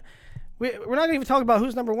one. We're not going to even talk about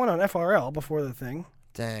who's number one on FRL before the thing.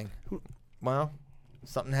 Dang. Well,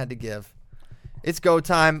 something had to give. It's go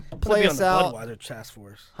time. Play us out. I want to be on the Budweiser Task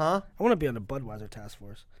Force. Huh? I want to be on the Budweiser Task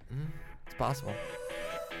Force. It's possible.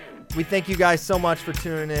 We thank you guys so much for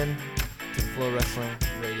tuning in to Flow Wrestling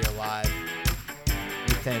Radio Live.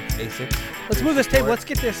 We thank ASICS. Let's move this table. Let's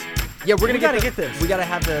get this. Yeah, we gotta get this. We gotta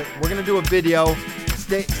have we're gonna do a video.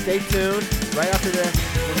 Stay tuned. Right after this,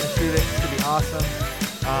 we're gonna shoot it. It's gonna be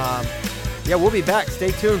awesome. Yeah, we'll be back. Stay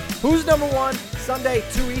tuned. Who's number one? Sunday,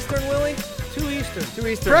 2 Eastern, Willie? 2 Eastern. 2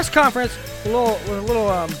 Eastern. Press conference. A little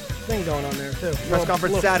thing going on there too. Press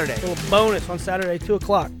conference Saturday. A little bonus on Saturday,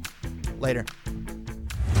 2:00. Later.